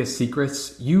biggest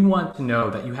secrets, you want to know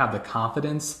that you have the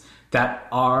confidence that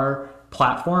our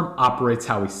platform operates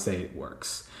how we say it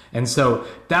works. And so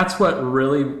that's what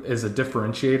really is a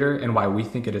differentiator and why we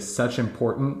think it is such an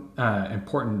important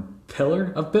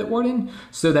pillar of Bitwarden,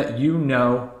 so that you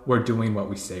know we're doing what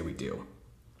we say we do.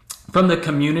 From the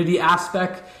community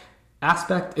aspect,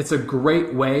 it's a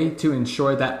great way to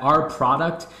ensure that our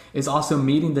product is also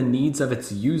meeting the needs of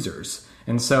its users.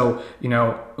 And so,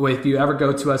 if you ever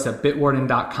go to us at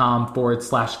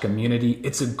bitwarden.com/community,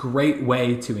 it's a great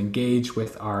way to engage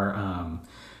with our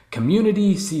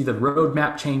community, see the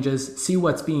roadmap changes, see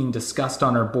what's being discussed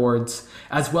on our boards,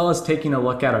 as well as taking a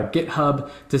look at our GitHub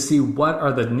to see what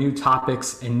are the new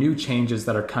topics and new changes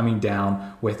that are coming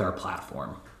down with our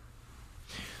platform.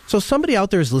 So somebody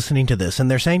out there is listening to this and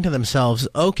they're saying to themselves,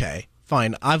 okay,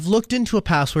 fine, I've looked into a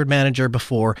password manager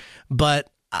before, but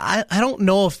I don't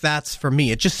know if that's for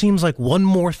me. It just seems like one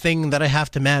more thing that I have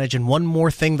to manage and one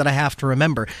more thing that I have to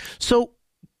remember. So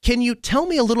can you tell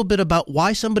me a little bit about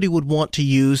why somebody would want to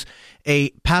use a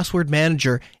password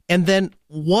manager, and then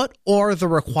what are the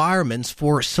requirements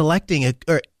for selecting a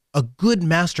good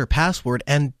master password,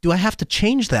 and do I have to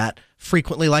change that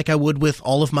frequently like I would with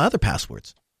all of my other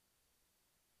passwords?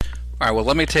 All right, well,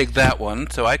 let me take that one.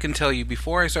 So I can tell you,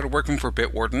 before I started working for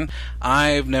Bitwarden,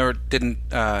 I've never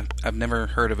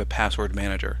heard of a password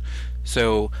manager.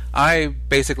 So I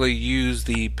basically used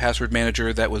the password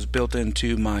manager that was built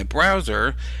into my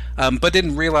browser, but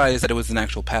didn't realize that it was an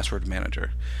actual password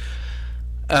manager.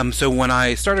 So when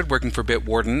I started working for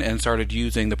Bitwarden and started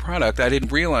using the product, I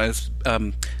didn't realize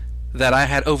that I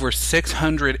had over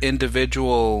 600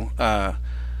 individual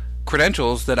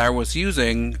credentials that I was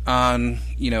using on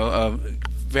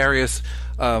various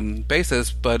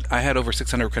basis, but I had over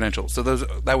 600 credentials. So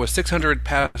that was 600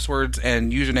 passwords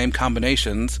and username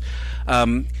combinations,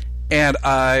 and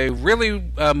I really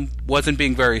wasn't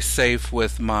being very safe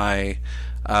with my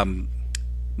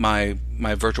my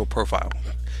virtual profile.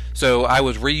 So I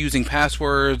was reusing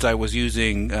passwords. I was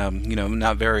using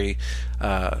not very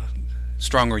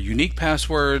strong or unique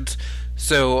passwords.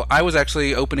 So I was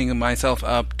actually opening myself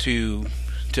up to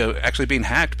actually being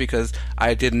hacked because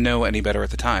I didn't know any better at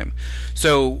the time.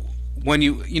 So when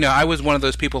I was one of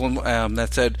those people that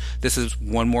said this is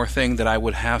one more thing that I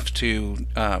would have to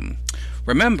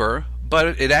remember,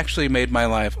 but it actually made my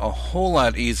life a whole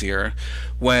lot easier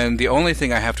when the only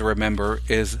thing I have to remember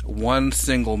is one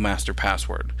single master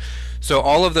password. So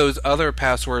all of those other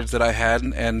passwords that I had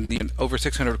and the over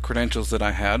 600 credentials that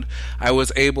I had, I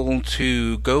was able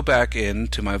to go back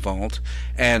into my vault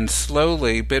and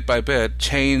slowly, bit by bit,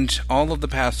 change all of the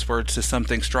passwords to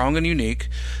something strong and unique.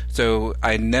 So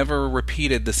I never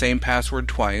repeated the same password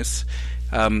twice.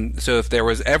 So if there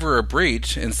was ever a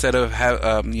breach, instead of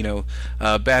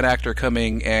a bad actor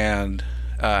coming and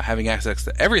having access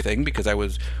to everything because I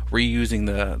was reusing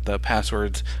the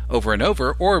passwords over and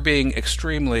over, or being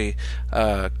extremely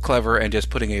clever and just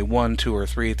putting a 1, 2, or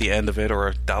 3 at the end of it, or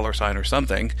a $ or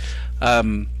something.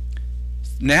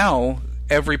 Now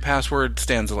every password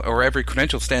or every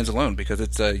credential stands alone because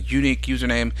it's a unique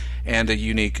username and a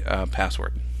unique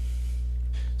password.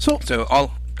 So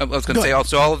I was going to say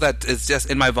also all of that is just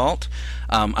in my vault.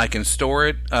 I can store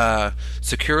it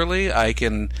securely. I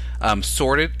can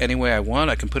sort it any way I want.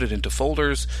 I can put it into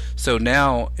folders. So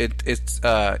now it's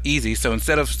easy. So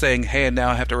instead of saying, hey, now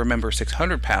I have to remember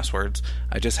 600 passwords,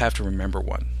 I just have to remember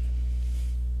one.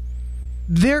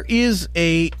 There is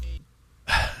a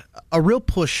real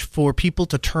push for people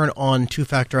to turn on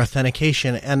two-factor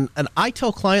authentication. And I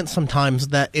tell clients sometimes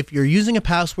that if you're using a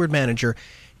password manager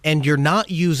and you're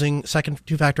not using second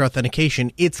two-factor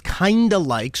authentication, it's kind of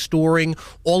like storing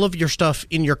all of your stuff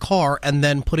in your car and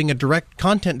then putting a direct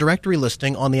content directory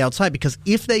listing on the outside, because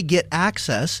if they get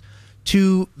access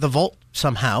to the vault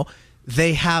somehow,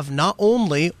 they have not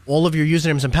only all of your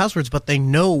usernames and passwords, but they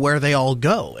know where they all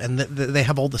go, and they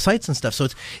have all the sites and stuff. So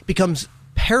it becomes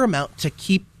paramount to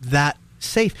keep that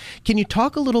safe. Can you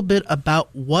talk a little bit about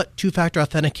what two-factor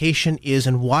authentication is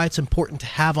and why it's important to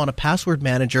have on a password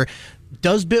manager?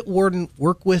 Does Bitwarden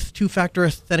work with two-factor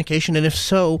authentication, and if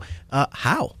so,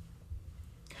 how?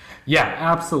 Yeah,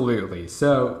 absolutely.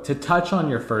 So to touch on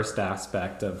your first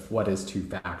aspect of what is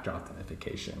two-factor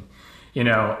authentication,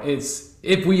 it's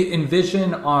if we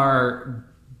envision our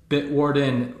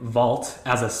Bitwarden Vault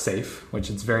as a safe, which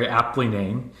it's very aptly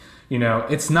named.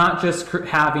 It's not just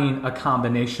having a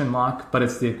combination lock, but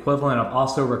it's the equivalent of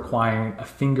also requiring a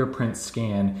fingerprint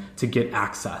scan to get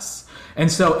access.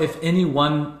 And so if any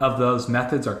one of those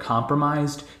methods are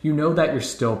compromised, you know that you're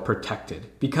still protected,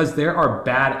 because there are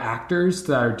bad actors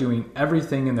that are doing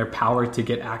everything in their power to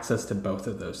get access to both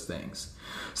of those things.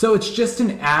 So it's just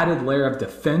an added layer of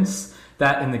defense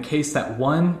that in the case that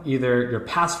one, either your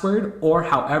password or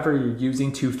however you're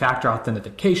using two-factor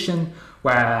authentication,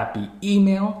 whether that be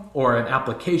email or an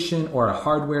application or a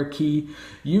hardware key,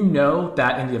 you know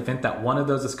that in the event that one of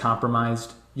those is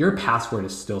compromised, your password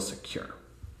is still secure.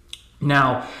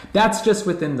 Now, that's just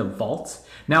within the vault.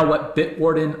 Now, how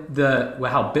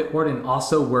Bitwarden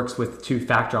also works with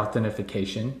two-factor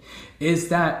authentication is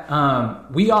that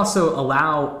we also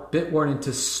allow Bitwarden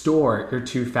to store your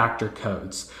two-factor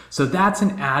codes. So that's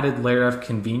an added layer of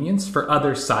convenience for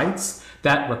other sites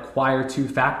that require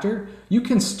two-factor. You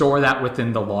can store that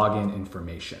within the login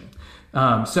information.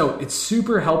 So it's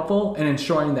super helpful in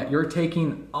ensuring that you're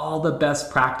taking all the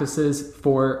best practices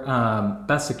for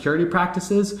best security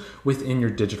practices within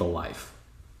your digital life.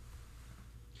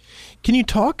 Can you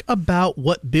talk about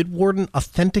what Bitwarden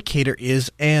Authenticator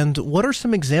is, and what are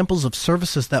some examples of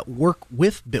services that work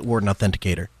with Bitwarden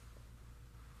Authenticator?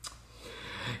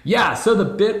 Yeah, so the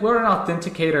Bitwarden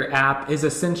Authenticator app is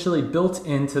essentially built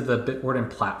into the Bitwarden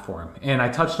platform. And I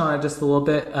touched on it just a little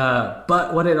bit,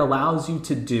 but what it allows you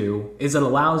to do is it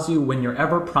allows you, when you're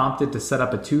ever prompted to set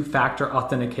up a two-factor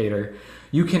authenticator,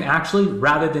 you can actually,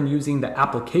 rather than using the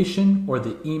application or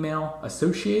the email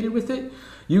associated with it,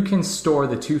 you can store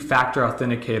the two-factor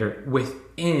authenticator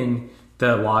within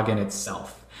the login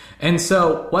itself. And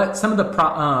so what some of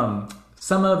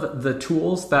the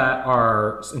tools that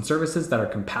are and services that are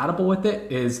compatible with it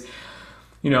is,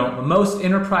 most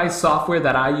enterprise software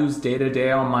that I use day to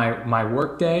day on my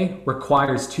workday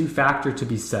requires two-factor to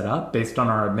be set up based on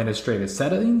our administrative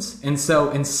settings. And so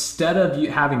instead of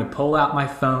you having to pull out my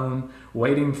phone,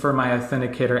 waiting for my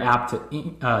Authenticator app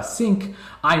to sync,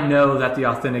 I know that the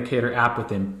Authenticator app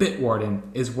within Bitwarden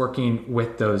is working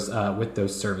with those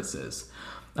services.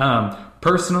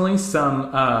 Personally,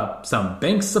 some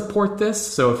banks support this.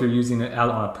 So if you're using it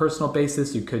on a personal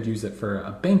basis, you could use it for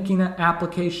a banking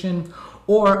application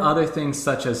or other things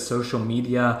such as social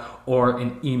media or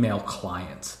an email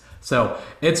client. So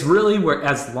it's really where,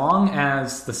 as long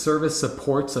as the service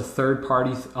supports a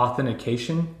third-party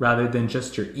authentication rather than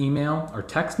just your email or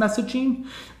text messaging,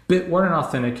 Bitwarden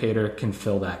Authenticator can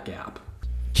fill that gap.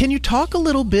 Can you talk a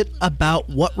little bit about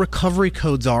what recovery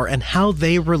codes are and how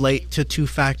they relate to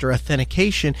two-factor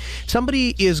authentication?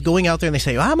 Somebody is going out there and they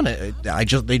say,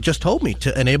 they just told me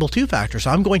to enable two-factor, so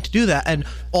I'm going to do that. And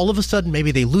all of a sudden,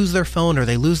 maybe they lose their phone or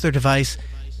they lose their device.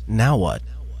 Now what?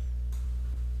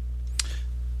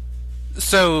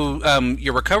 So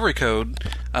your recovery code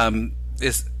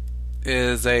is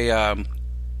a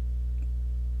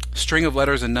string of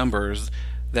letters and numbers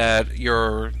that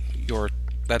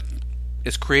that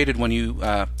is created when you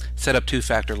set up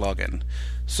two-factor login.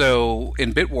 So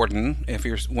in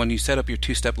Bitwarden, when you set up your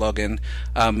two-step login,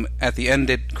 at the end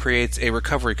it creates a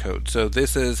recovery code. So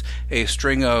this is a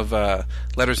string of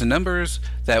letters and numbers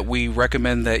that we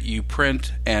recommend that you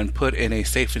print and put in a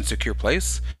safe and secure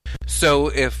place. So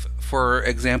if, for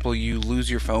example, you lose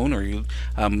your phone or you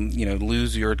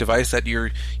lose your device that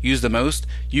you use the most,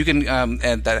 you can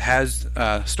and that has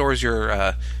stores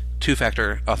your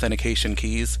two-factor authentication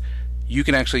keys. You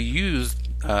can actually use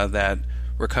that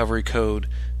recovery code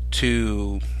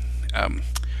to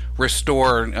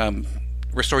restore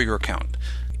your account.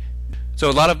 So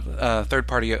a lot of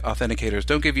third-party authenticators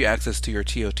don't give you access to your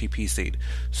TOTP seed.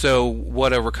 So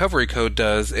what a recovery code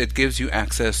does, it gives you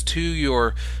access to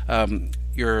your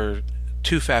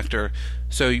two-factor.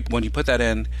 So when you put that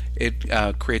in,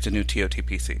 it creates a new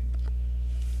TOTP seed.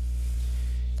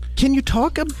 Can you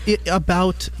talk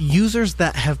about users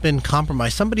that have been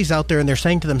compromised? Somebody's out there and they're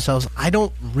saying to themselves, I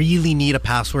don't really need a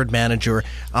password manager.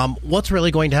 What's really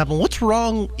going to happen? What's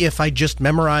wrong if I just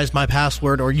memorize my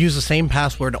password or use the same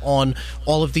password on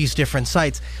all of these different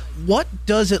sites? What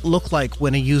does it look like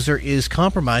when a user is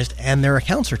compromised and their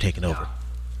accounts are taken over?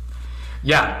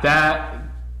 Yeah,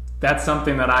 that's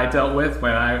something that I dealt with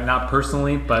not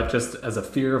personally, but just as a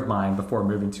fear of mine before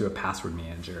moving to a password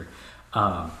manager.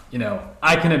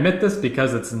 I can admit this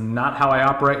because it's not how I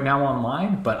operate now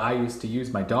online, but I used to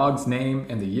use my dog's name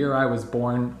and the year I was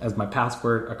born as my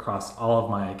password across all of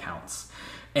my accounts.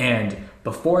 And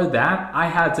before that, I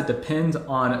had to depend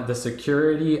on the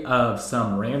security of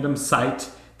some random site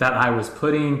that I was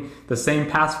putting the same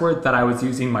password that I was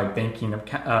using my banking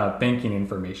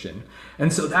information.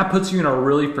 And so that puts you in a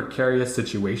really precarious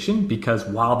situation, because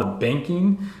while the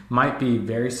banking might be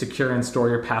very secure and store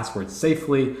your passwords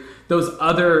safely, those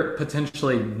other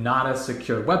potentially not as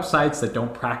secure websites that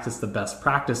don't practice the best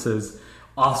practices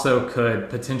also could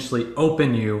potentially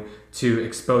open you to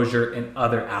exposure in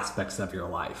other aspects of your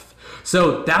life.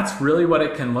 So that's really what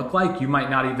it can look like. You might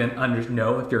not even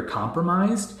know if you're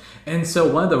compromised. And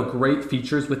so one of the great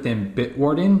features within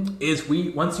Bitwarden is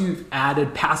once you've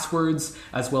added passwords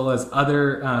as well as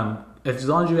other, as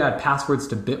long as you add passwords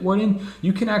to Bitwarden,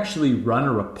 you can actually run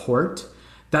a report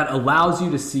that allows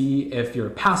you to see if your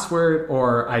password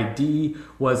or ID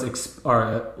or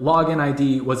login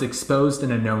ID was exposed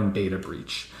in a known data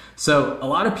breach. So a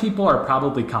lot of people are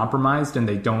probably compromised and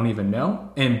they don't even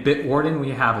know. In Bitwarden, we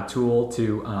have a tool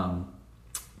to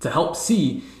help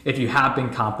see if you have been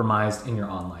compromised in your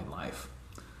online life.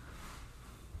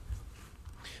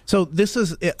 So this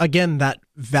is, again, that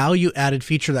value-added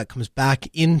feature that comes back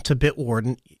into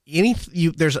Bitwarden.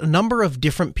 There's a number of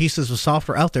different pieces of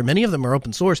software out there. Many of them are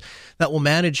open source that will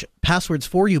manage passwords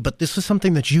for you, but this is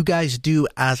something that you guys do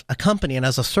as a company and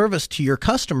as a service to your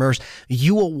customers.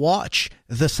 You will watch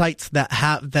the sites that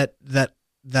have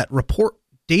that report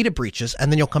data breaches,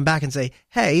 and then you'll come back and say,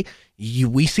 hey,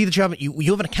 we see that you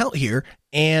have an account here,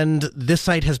 and this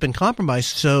site has been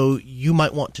compromised, so you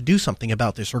might want to do something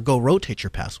about this or go rotate your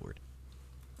password.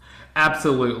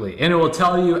 Absolutely. And it will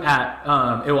tell you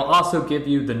it will also give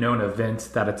you the known event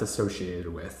that it's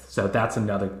associated with. So that's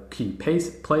another key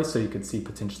place so you can see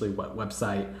potentially what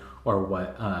website or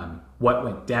what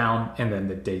went down and then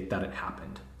the date that it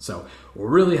happened. So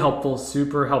really helpful,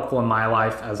 super helpful in my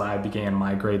life as I began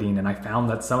migrating, and I found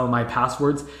that some of my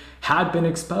passwords had been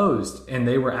exposed and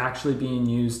they were actually being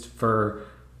used for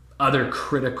other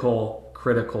critical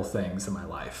things in my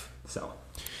life. So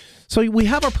we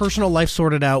have our personal life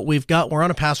sorted out. We're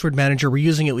on a password manager. We're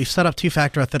using it. We've set up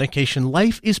two-factor authentication.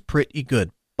 Life is pretty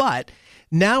good. But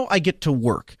now I get to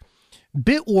work.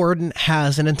 Bitwarden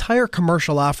has an entire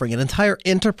commercial offering, an entire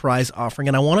enterprise offering,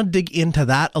 and I want to dig into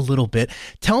that a little bit.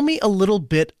 Tell me a little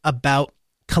bit about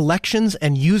collections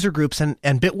and user groups and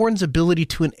Bitwarden's ability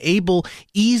to enable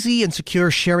easy and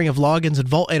secure sharing of logins and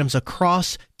vault items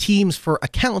across teams for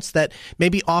accounts that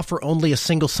maybe offer only a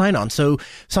single sign-on. So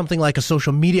something like a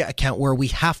social media account where we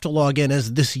have to log in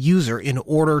as this user in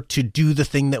order to do the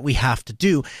thing that we have to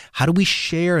do. How do we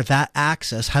share that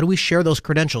access? How do we share those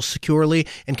credentials securely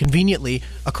and conveniently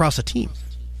across a team?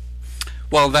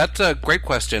 Well, that's a great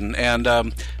question. And,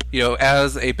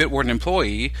 as a Bitwarden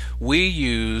employee, we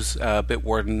use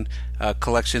Bitwarden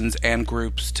collections and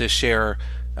groups to share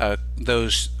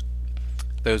those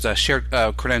shared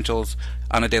credentials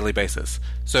on a daily basis.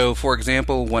 So, for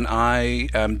example, when I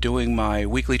am doing my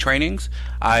weekly trainings,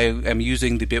 I am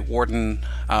using the Bitwarden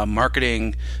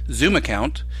marketing Zoom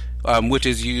account, which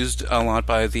is used a lot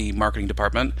by the marketing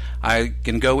department. I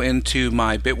can go into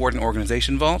my Bitwarden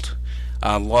organization vault,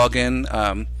 log in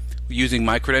using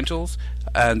my credentials,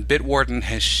 and Bitwarden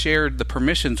has shared the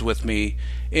permissions with me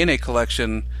in a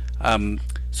collection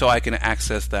so I can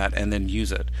access that and then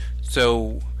use it.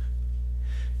 So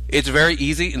it's very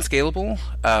easy and scalable.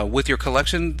 With your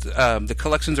collections, the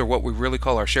collections are what we really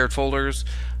call our shared folders.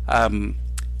 You'd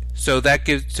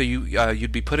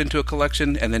be put into a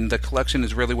collection, and then the collection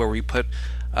is really where we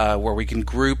can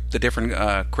group the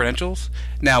different credentials.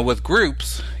 Now, with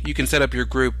groups, you can set up your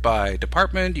group by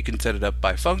department. You can set it up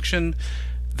by function.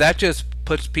 That just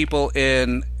puts people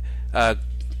it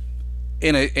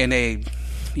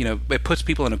puts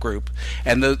people in a group,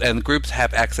 and the groups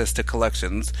have access to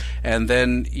collections. And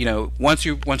then, once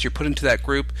you're put into that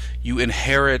group, you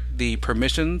inherit the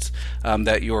permissions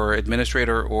that your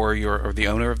administrator or the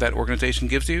owner of that organization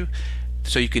gives you.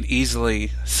 So you can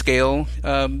easily scale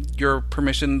your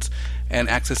permissions and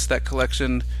access that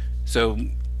collection. So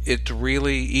it's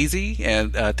really easy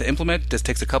and to implement. It just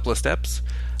takes a couple of steps.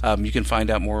 You can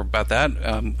find out more about that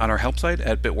on our help site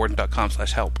at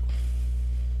bitwarden.com/help.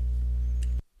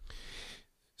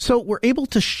 So we're able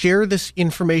to share this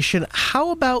information. How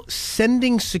about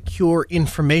sending secure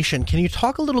information? Can you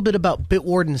talk a little bit about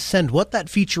Bitwarden Send, what that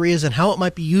feature is, and how it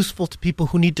might be useful to people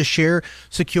who need to share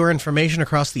secure information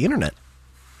across the internet?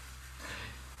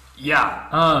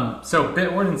 Yeah, so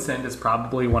Bitwarden Send is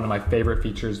probably one of my favorite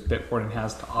features Bitwarden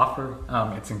has to offer.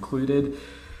 It's included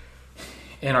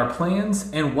in our plans,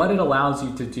 and what it allows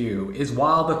you to do is,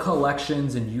 while the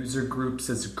collections and user groups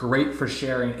is great for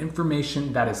sharing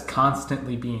information that is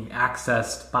constantly being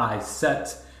accessed by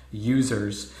set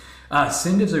users,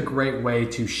 Send is a great way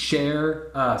to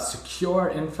share secure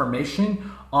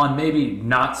information on maybe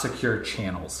not secure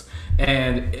channels.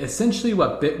 And essentially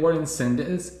what Bitwarden Send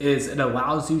is it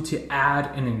allows you to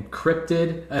add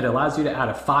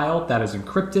a file that is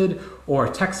encrypted or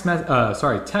text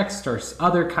or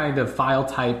other kind of file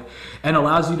type, and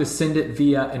allows you to send it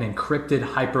via an encrypted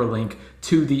hyperlink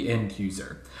to the end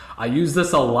user. I use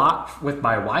this a lot with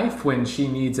my wife when she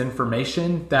needs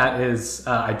information that is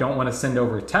I don't want to send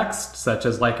over text, such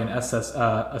as like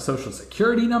a social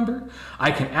security number.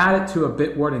 I can add it to a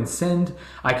Bitwarden Send.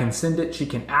 I can send it. She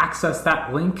can access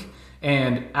that link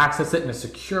and access it in a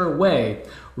secure way,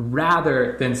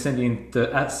 rather than sending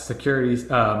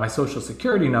my social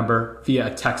security number via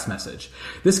a text message.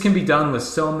 This can be done with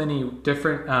so many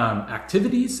different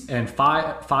activities and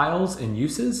files and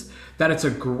uses that it's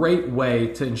a great way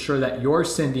to ensure that you're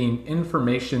sending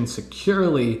information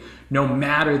securely no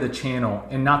matter the channel,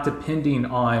 and not depending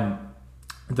on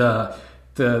the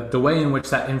way in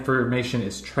which that information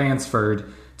is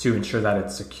transferred to ensure that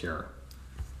it's secure.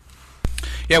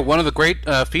 Yeah, one of the great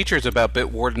features about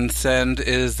Bitwarden Send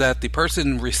is that the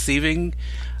person receiving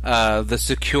the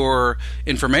secure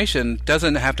information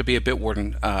doesn't have to be a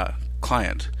Bitwarden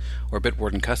client or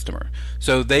Bitwarden customer.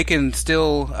 So they can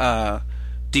still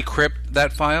decrypt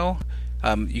that file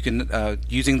using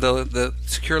the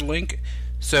secure link.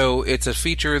 So it's a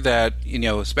feature that,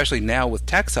 especially now with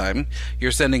tax time,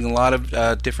 you're sending a lot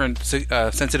of different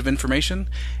sensitive information,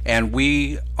 and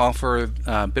we offer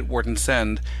Bitwarden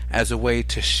Send as a way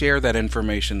to share that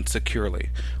information securely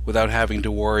without having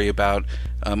to worry about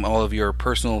all of your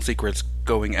personal secrets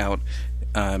going out,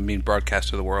 being broadcast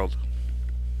to the world.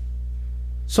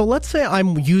 So let's say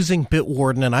I'm using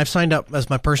Bitwarden and I've signed up as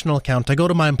my personal account. I go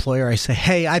to my employer. I say,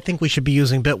 hey, I think we should be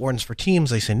using Bitwardens for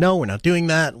Teams. They say, no, we're not doing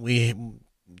that. We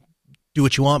do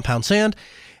what you want, pound sand.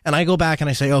 And I go back and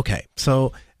I say, okay,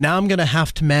 so now I'm going to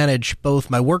have to manage both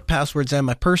my work passwords and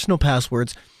my personal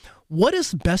passwords. What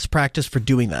is best practice for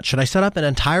doing that? Should I set up an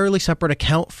entirely separate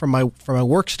account for my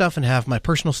work stuff and have my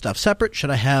personal stuff separate?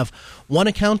 Should I have one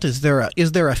account? Is there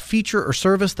a feature or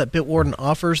service that Bitwarden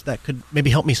offers that could maybe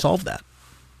help me solve that?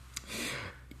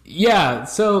 Yeah,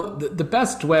 so the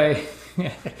best way,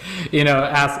 as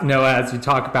you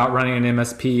talk about running an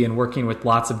MSP and working with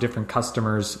lots of different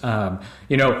customers,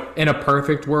 in a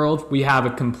perfect world, we have a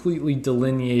completely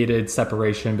delineated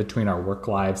separation between our work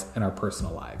lives and our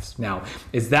personal lives. Now,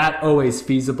 is that always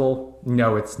feasible?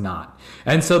 No, it's not.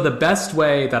 And so the best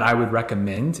way that I would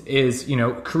recommend is,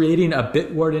 creating a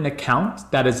Bitwarden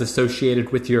account that is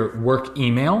associated with your work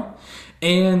email,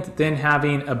 and then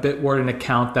having a Bitwarden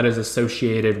account that is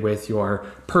associated with your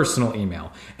personal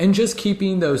email, and just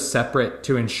keeping those separate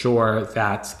to ensure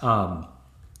that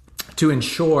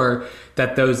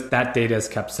that data is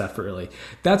kept separately.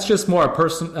 That's just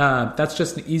that's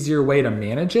just an easier way to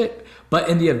manage it. But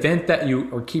in the event that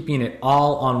you are keeping it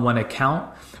all on one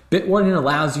account, Bitwarden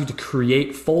allows you to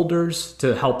create folders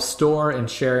to help store and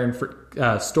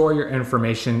store your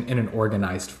information in an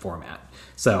organized format.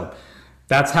 So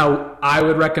that's how I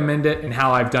would recommend it and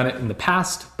how I've done it in the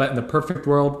past. But in the perfect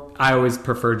world, I always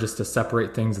prefer just to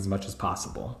separate things as much as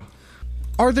possible.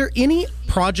 Are there any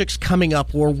projects coming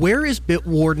up, or where is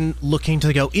Bitwarden looking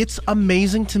to go? It's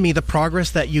amazing to me the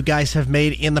progress that you guys have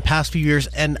made in the past few years.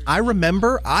 And I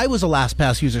remember I was a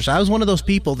LastPass user. So I was one of those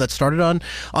people that started on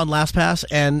LastPass,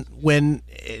 and when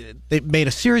they made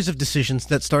a series of decisions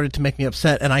that started to make me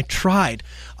upset, and I tried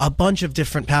a bunch of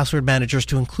different password managers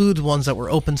to include the ones that were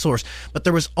open source, but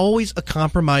there was always a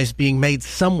compromise being made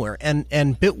somewhere. And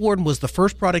Bitwarden was the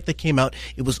first product that came out.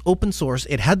 It was open source.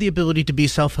 It had the ability to be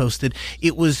self-hosted.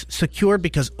 It was secured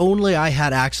because only I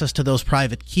had access to those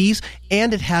private keys,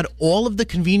 and it had all of the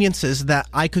conveniences that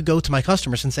I could go to my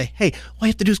customers and say, hey, all you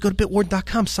have to do is go to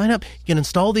bitwarden.com, sign up. You can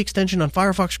install the extension on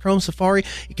Firefox, Chrome, Safari.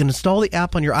 You can install the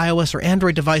app on your iOS or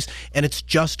Android device, and it's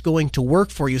just going to work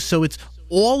for you. So it's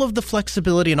all of the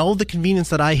flexibility and all of the convenience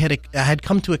that I had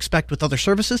come to expect with other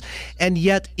services, and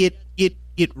yet it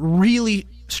really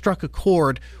struck a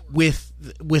chord with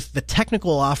the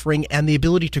technical offering and the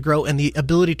ability to grow and the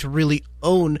ability to really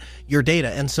own your data.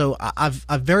 And so I've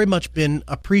very much been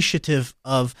appreciative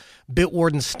of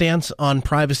Bitwarden's stance on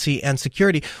privacy and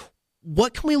security.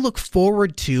 What can we look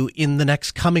forward to in the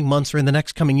next coming months or in the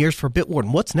next coming years for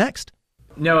Bitwarden? What's next?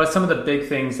 No, some of the big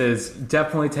things is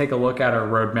definitely take a look at our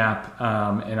roadmap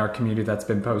in our community that's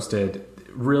been posted.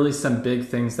 Really, some big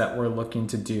things that we're looking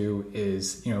to do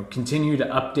is, continue to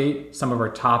update some of our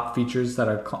top features that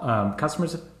our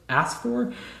customers have asked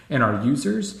for and our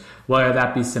users, whether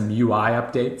that be some UI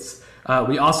updates.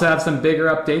 We also have some bigger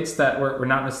updates that we're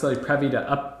not necessarily privy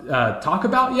to talk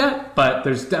about yet, but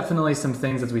there's definitely some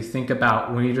things as we think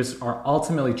about when we just are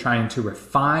ultimately trying to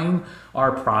refine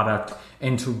our product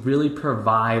and to really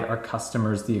provide our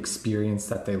customers the experience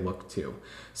that they look to.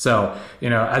 So,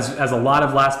 as a lot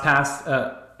of LastPass,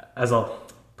 I'll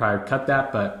probably cut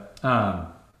that, but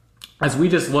as we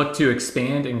just look to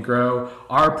expand and grow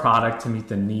our product to meet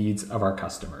the needs of our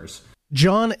customers.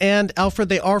 John and Alfred,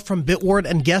 they are from Bitwarden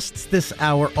and guests this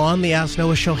hour on the Ask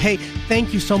Noah Show. Hey,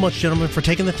 thank you so much, gentlemen, for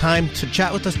taking the time to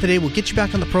chat with us today. We'll get you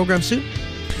back on the program soon.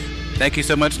 Thank you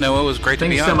so much, Noah. It was great to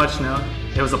be on. Thank you so much, Noah.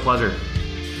 It was a pleasure.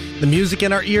 The music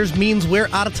in our ears means we're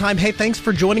out of time. Hey, thanks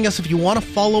for joining us. If you want to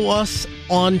follow us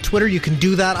on Twitter, you can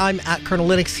do that. I'm at Colonel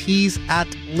Linux. He's at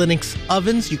Linux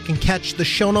Ovens. You can catch the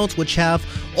show notes, which have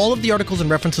all of the articles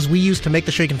and references we use to make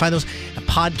the show. You can find those at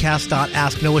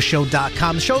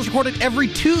podcast.asknoahshow.com. The show is recorded every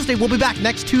Tuesday. We'll be back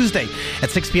next Tuesday at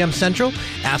 6 p.m. Central.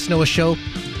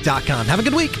 AskNoahShow.com. Have a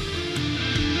good week.